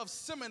year of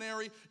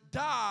seminary,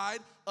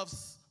 died of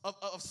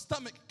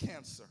stomach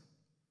cancer.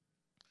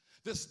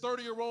 This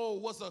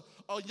 30-year-old was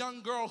a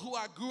young girl who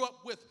I grew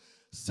up with,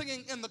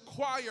 singing in the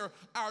choir.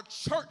 Our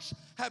church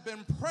had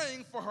been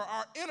praying for her.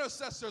 Our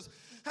intercessors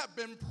have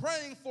been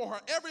praying for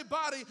her.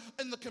 Everybody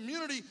in the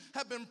community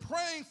had been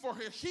praying for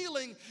her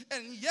healing,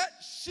 and yet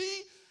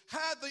she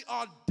had the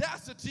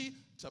audacity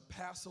to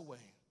pass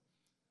away.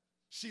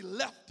 She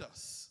left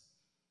us.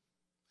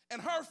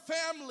 And her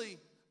family,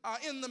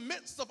 in the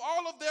midst of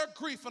all of their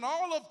grief and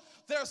all of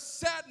their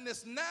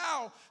sadness,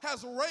 now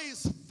has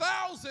raised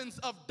thousands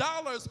of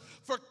dollars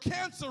for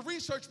cancer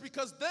research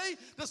because they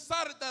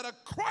decided that a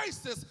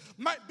crisis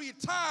might be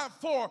time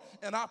for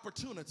an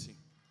opportunity.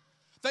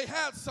 They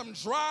had some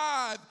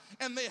drive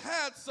and they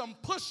had some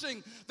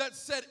pushing that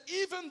said,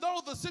 even though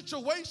the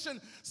situation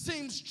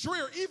seems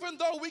drear, even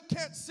though we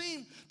can't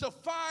seem to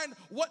find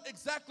what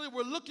exactly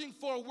we're looking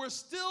for, we're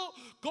still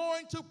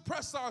going to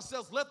press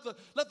ourselves. Let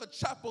the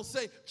chapel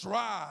say,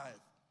 drive.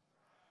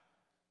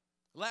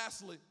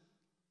 Lastly,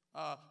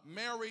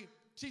 Mary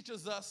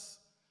teaches us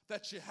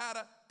that you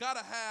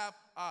gotta have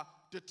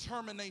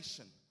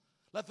determination.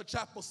 Let the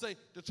chapel say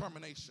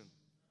determination.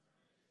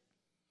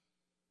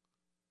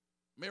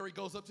 Mary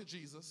goes up to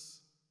Jesus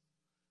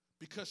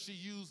because she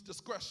used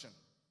discretion.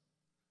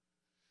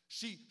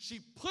 She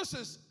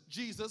pushes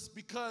Jesus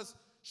because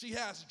she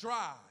has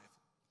drive.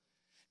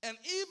 And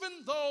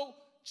even though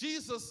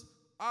Jesus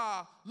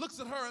looks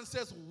at her and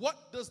says,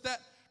 what does that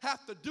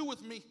have to do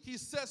with me? He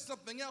says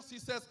something else. He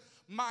says,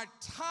 my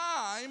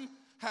time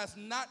has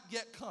not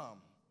yet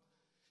come.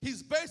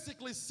 He's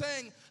basically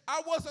saying,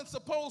 I wasn't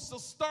supposed to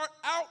start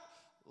out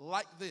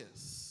like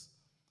this.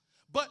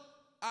 But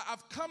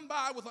I've come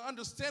by with an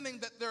understanding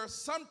that there are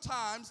some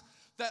times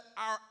that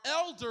our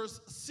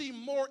elders see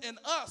more in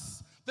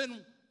us than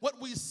what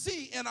we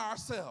see in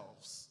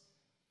ourselves.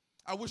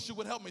 I wish you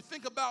would help me.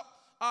 Think about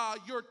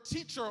your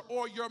teacher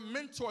or your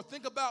mentor.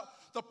 Think about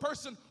the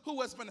person who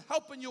has been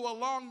helping you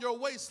along your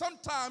way.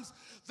 Sometimes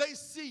they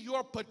see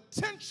your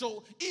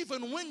potential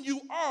even when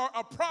you are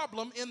a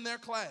problem in their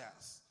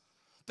class.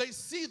 They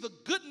see the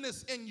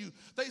goodness in you.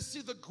 They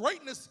see the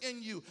greatness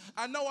in you.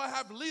 I know I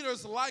have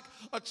leaders like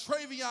a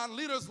Travion,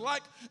 leaders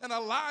like an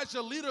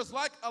Elijah, leaders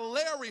like a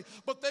Larry,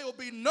 but they will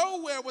be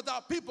nowhere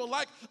without people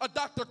like a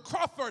Dr.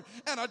 Crawford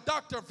and a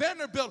Dr.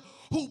 Vanderbilt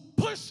who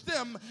push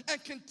them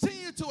and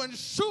continue to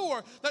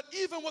ensure that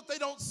even what they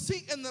don't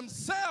see in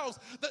themselves,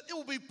 that it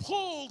will be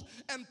pulled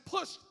and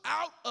pushed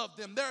out of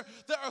them. There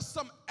are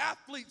some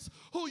athletes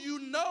who you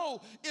know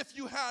if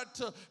you had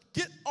to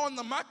get on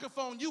the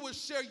microphone, you would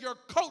share. Your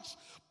coach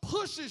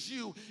pushes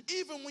you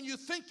even when you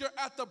think you're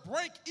at the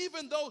brink,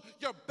 even though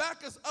your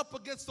back is up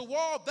against the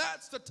wall.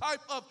 That's the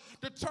type of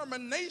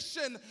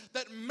determination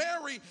that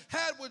Mary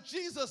had with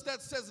Jesus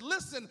that says,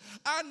 listen,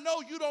 I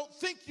know you don't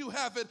think you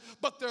have it,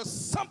 but there's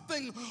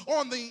something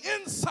on the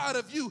inside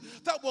of you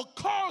that will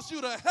cause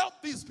you to help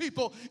these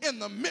people in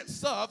the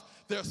midst of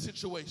their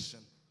situation.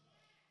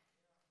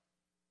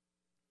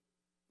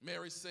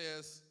 Mary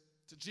says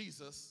to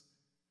Jesus,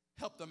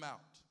 help them out.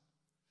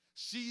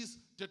 She's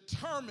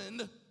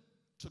determined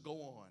to go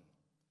on.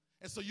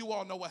 And so you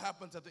all know what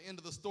happens at the end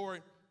of the story.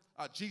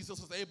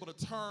 Jesus was able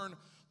to turn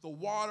the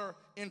water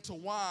into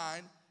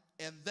wine,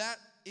 and that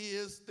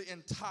is the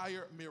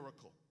entire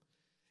miracle.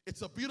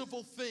 It's a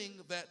beautiful thing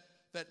that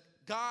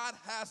God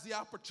has the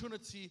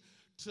opportunity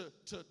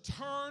to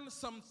turn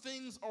some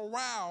things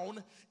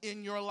around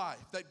in your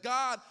life. That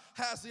God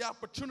has the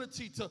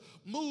opportunity to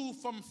move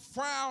from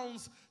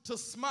frowns to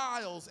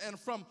smiles, and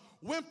from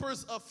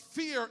whimpers of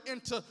fear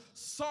into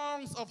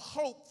songs of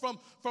hope,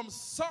 from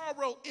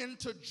sorrow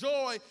into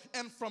joy,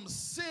 and from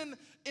sin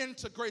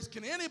into grace.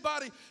 Can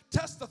anybody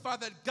testify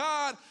that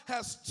God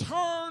has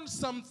turned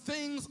some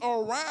things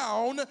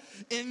around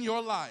in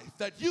your life?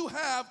 That you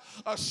have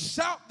a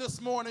shout this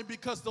morning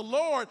because the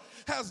Lord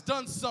has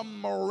done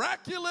some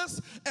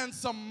miraculous and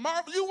some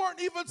marvelous. You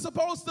weren't even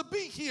supposed to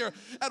be here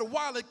at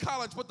Wiley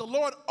College, but the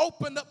Lord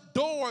opened up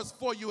doors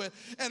for you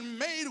and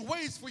made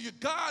ways for you.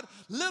 God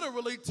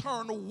literally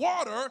turned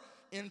water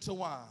into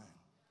wine.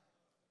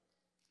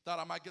 Thought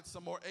I might get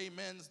some more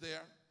amens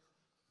there.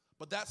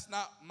 But that's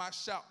not my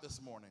shout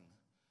this morning.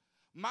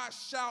 My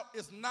shout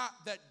is not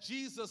that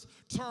Jesus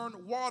turned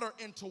water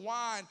into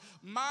wine.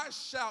 My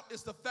shout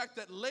is the fact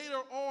that later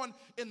on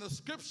in the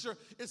scripture,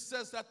 it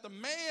says that the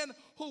man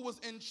who was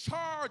in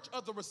charge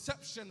of the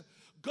reception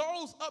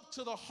goes up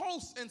to the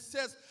host and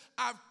says,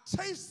 I've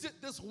tasted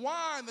this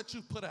wine that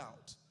you put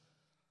out.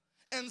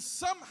 And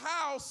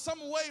somehow, some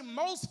way,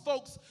 most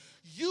folks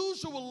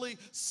usually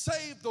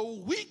save the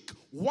weak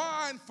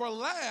wine for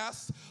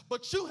last,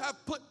 but you have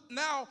put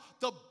now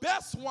the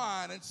best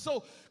wine. And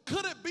so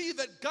could it be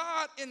that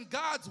God, in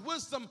God's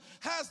wisdom,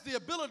 has the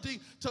ability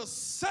to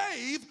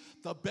save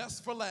the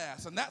best for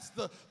last? And that's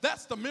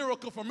the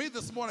miracle for me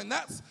this morning.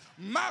 That's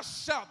my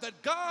shout,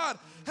 that God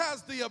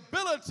has the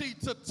ability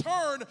to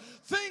turn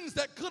things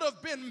that could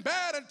have been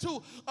bad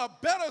into a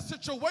better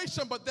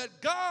situation, but that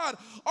God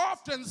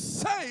often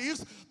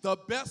saves the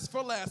best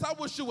for last. I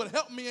wish you would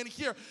help me in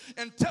here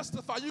and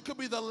testify. You could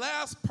be the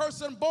last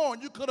person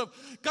born. You could have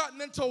gotten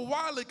into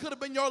Wiley could have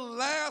been your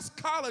last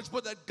college,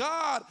 but that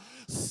God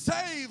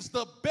saves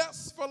the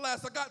best for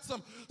last. I got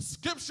some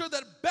scripture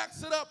that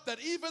backs it up, that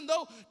even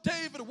though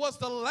David was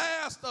the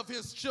last of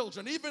his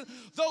children, even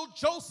though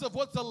Joseph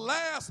was the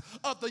last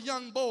of the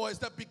young boys,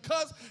 that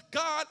because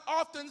God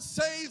often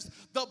saves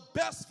the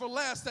best for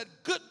last, that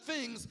good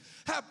things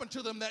happen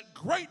to them, that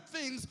great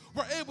things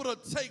were able to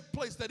take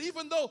place, that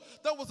even though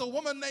there was a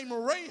woman named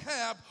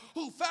Rahab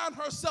who found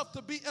herself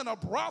to be in a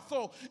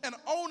brothel and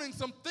owning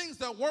some things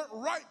that weren't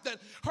right, that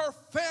her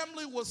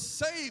family was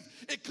saved.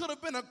 It could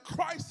have been a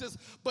crisis,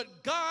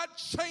 but God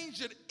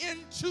changed it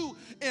into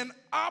an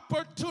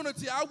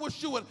opportunity. I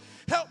wish you would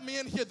help me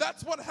in here.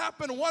 That's what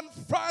happened one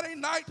Friday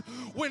night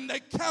when they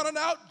counted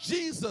out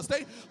Jesus.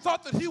 They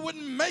thought that he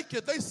wouldn't make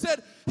it. They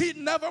said he'd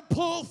never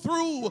pull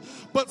through,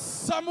 but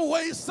some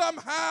way,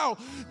 somehow,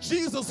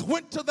 Jesus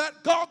went to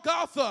that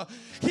Golgotha.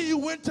 He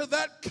went to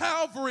that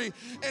Calvary,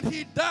 and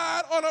he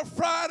died on a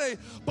Friday,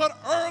 but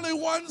early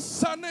one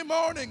Sunday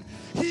morning,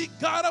 he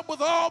got up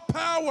with all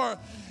power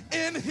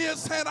in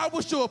his hand. I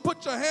wish you would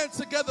put your hands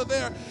together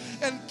there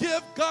and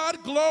give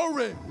God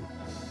glory.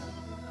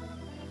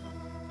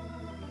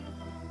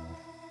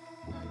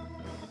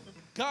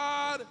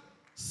 God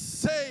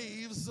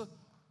saves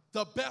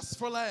the best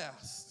for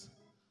last.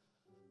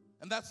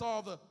 And that's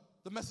all the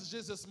message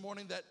is this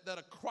morning, that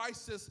a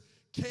crisis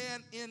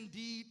can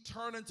indeed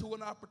turn into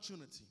an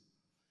opportunity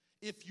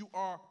if you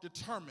are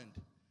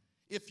determined,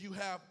 if you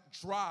have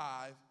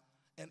drive,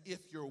 and if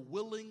you're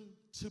willing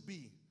to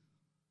be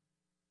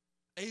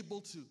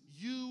able to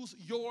use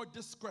your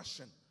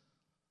discretion.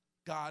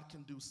 God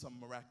can do some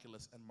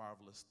miraculous and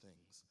marvelous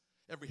things.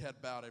 Every head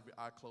bowed, every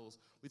eye closed.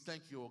 We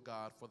thank you, oh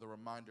God, for the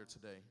reminder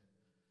today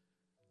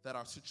that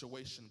our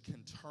situation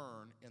can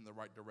turn in the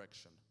right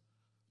direction.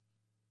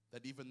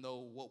 That even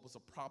though what was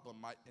a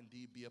problem might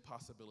indeed be a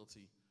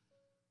possibility,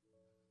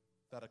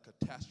 that a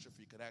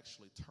catastrophe could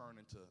actually turn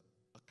into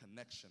a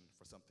connection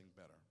for something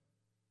better.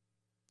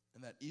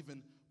 And that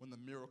even when the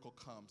miracle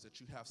comes, that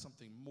you have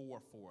something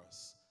more for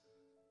us,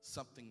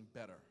 something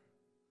better,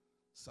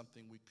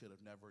 something we could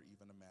have never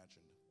even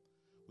imagined.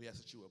 We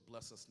ask that you would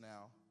bless us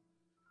now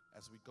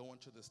as we go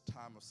into this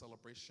time of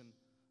celebration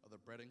of the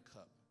bread and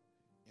cup.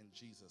 In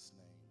Jesus'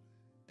 name,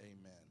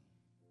 amen.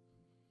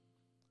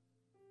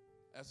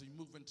 As we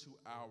move into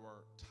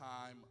our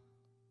time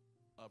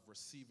of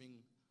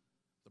receiving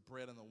the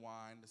bread and the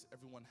wine, does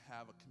everyone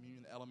have a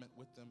communion element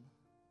with them?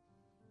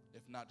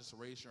 If not, just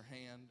raise your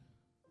hand.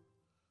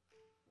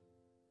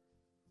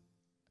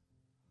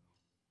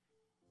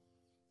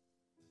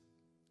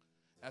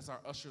 As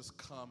our ushers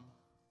come,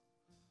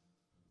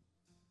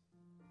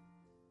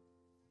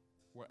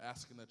 we're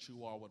asking that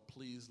you all would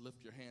please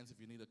lift your hands if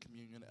you need a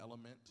communion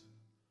element.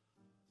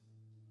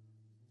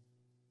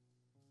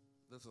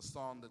 There's a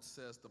song that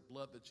says the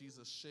blood that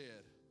Jesus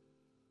shed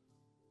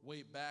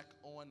way back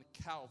on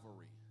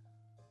Calvary,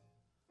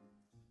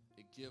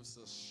 it gives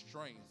us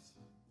strength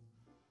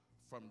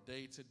from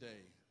day to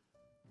day.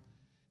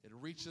 It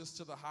reaches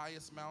to the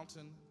highest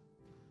mountain,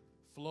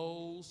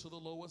 flows to the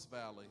lowest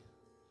valley.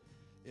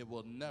 It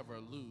will never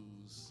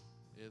lose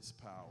its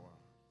power.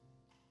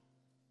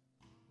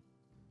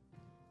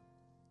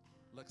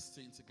 Let's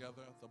sing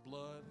together, the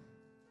blood.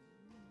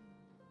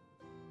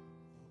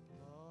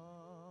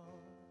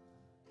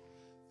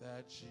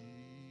 That Jesus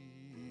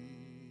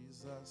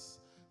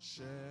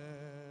shed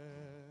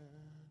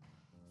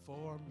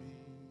for me.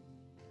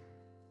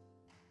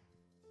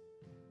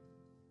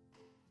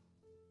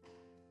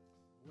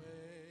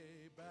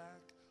 Way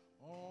back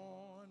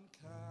on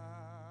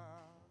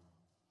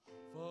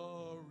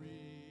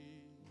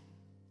Calvary,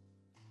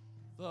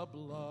 the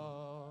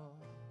blood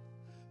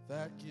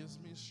that gives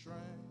me strength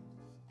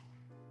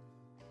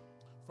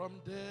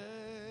from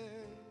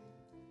day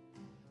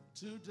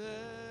to day.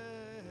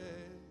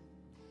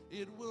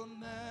 It will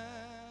never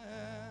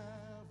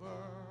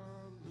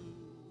lose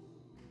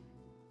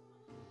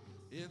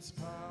its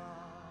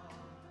power.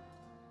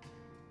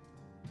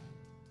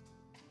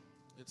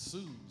 It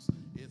soothes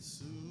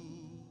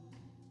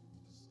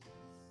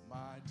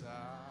my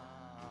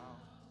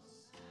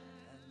doubts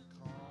and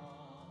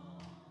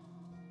calms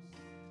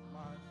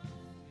my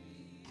fear.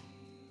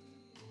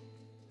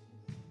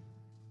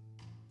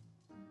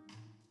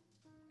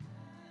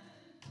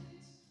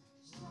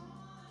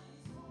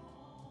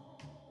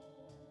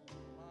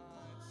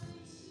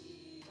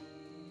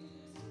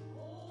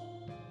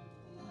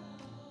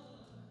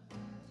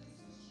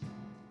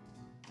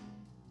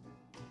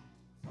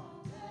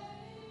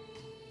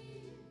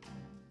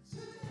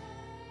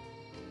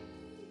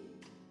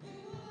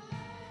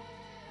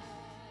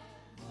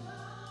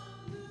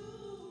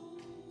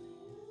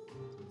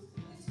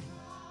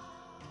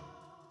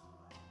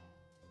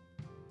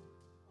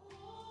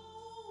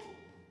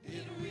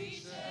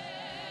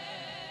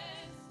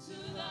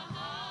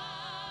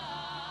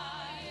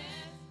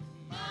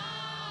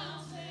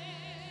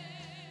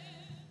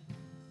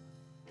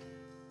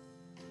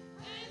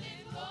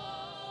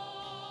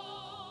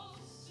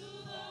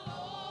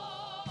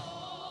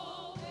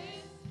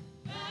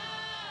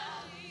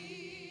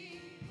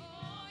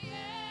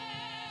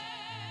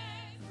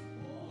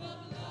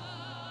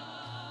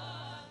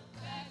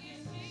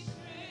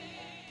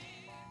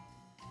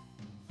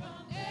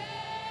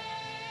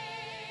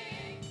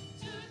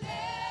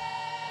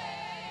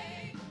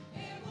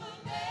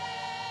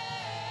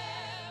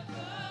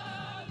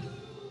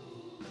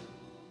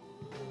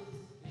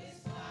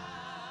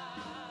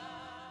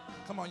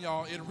 Come on,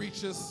 y'all. It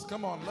reaches.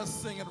 Come on, let's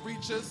sing. It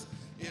reaches.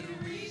 It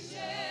reaches. To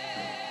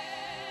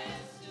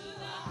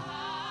the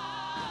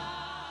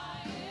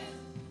highest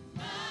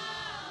mountain.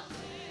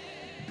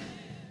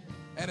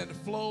 And it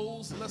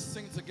flows. Let's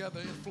sing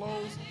together. It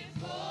flows. It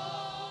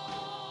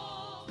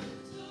flows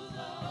to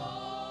the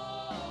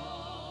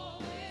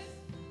lowest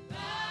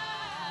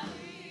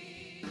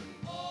valley.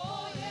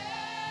 Oh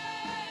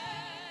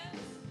yes,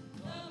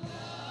 the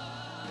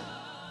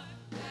blood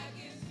that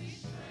gives me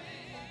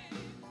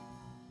strength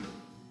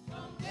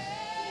from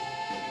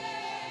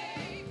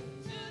day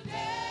to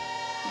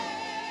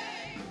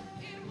day.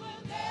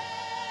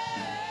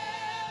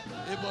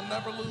 It will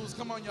never lose.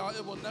 Come on, y'all.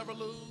 It will never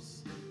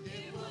lose.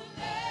 It will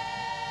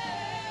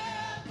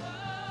never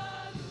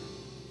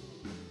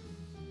lose.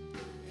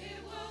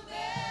 It will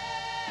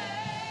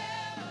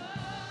never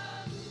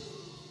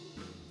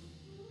lose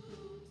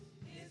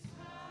its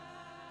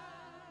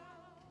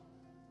power.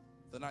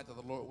 The night that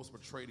the Lord was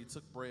betrayed, he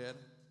took bread,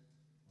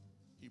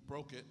 he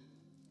broke it,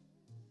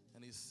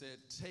 and he said,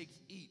 "Take,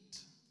 eat.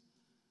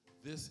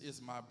 This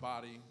is my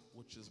body,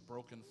 which is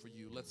broken for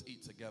you." Let's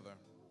eat together.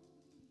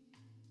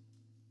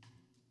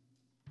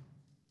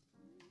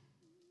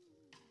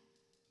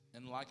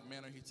 In like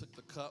manner, he took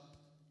the cup,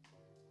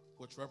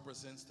 which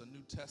represents the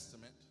New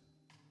Testament.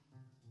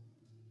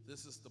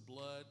 This is the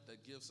blood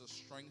that gives us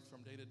strength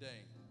from day to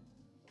day,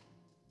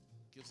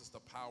 gives us the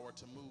power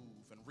to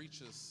move and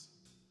reaches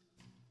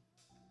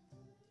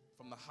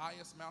from the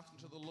highest mountain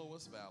to the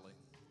lowest valley.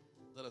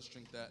 Let us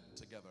drink that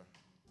together.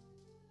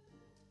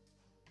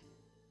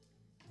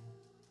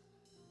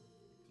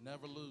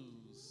 Never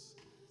lose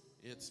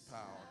its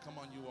power. Come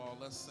on, you all,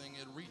 let's sing.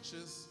 It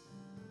reaches.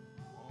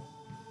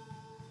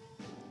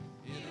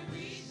 It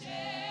reaches.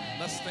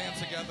 Let's stand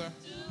together.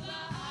 To the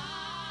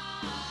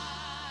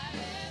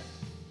highest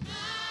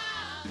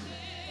mountain.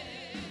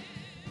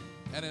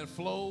 And it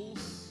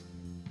flows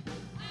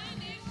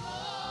And it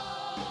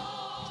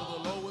flows to the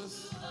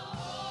lowest. to the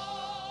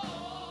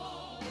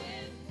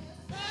lowest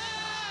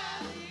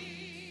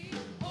valley.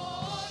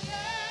 Oh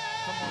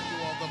yeah. Come on, you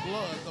all,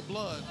 the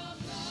blood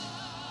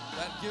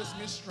that gives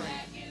me strength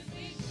That gives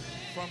me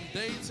strength from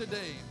day to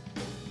day.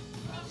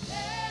 from day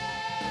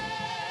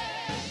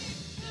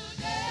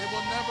to day. It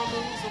will never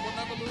lose. It will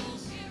never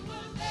lose.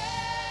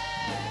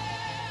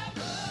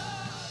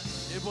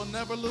 It will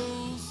never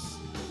lose.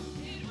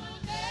 It will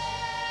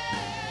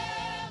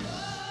never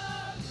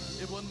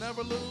lose. It will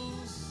never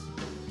lose.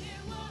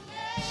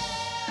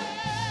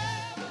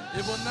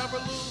 It will never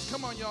lose.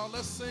 Come on, y'all.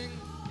 Let's sing.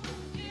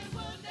 It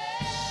will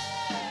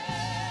never.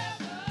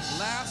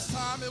 Last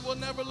time, it will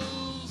never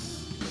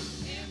lose.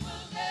 It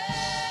will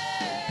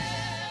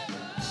never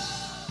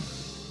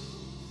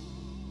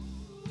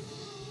lose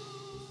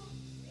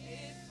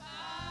its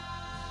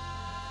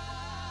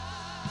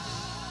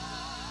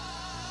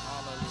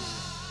Hallelujah.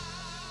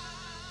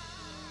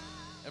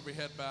 Every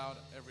head bowed,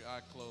 every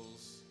eye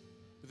closed.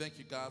 We thank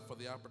you, God, for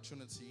the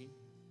opportunity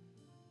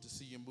to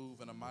see you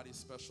move in a mighty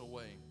special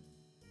way.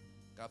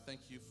 God,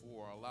 thank you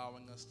for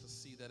allowing us to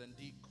see that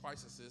indeed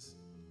crises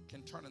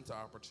can turn into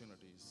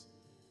opportunities.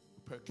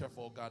 We pray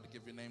careful, oh God, to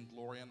give your name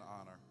glory and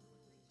honor.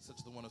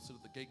 Such the one who stood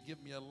at the gate,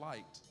 give me a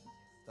light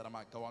that I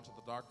might go out into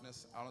the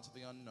darkness, out into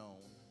the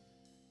unknown.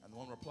 And the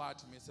one replied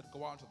to me and said,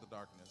 go out into the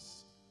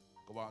darkness,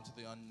 go out into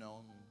the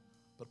unknown,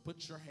 but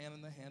put your hand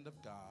in the hand of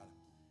God,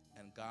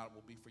 and God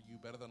will be for you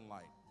better than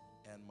light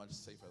and much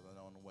safer than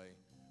their own way.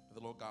 May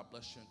the Lord God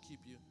bless you and keep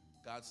you.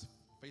 God's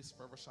face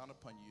forever shine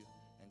upon you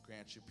and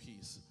grant you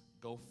peace.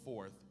 Go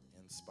forth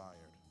inspired.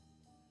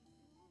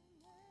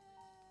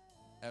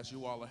 As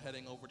you all are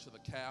heading over to the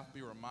calf,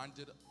 be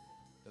reminded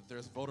that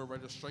there's voter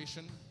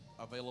registration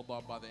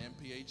available by the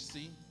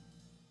MPHC.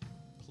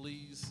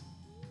 Please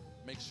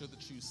make sure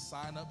that you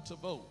sign up to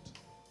vote.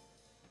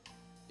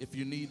 If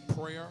you need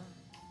prayer,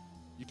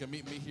 you can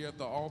meet me here at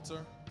the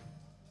altar.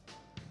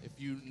 If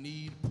you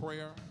need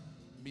prayer,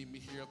 meet me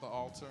here at the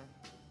altar.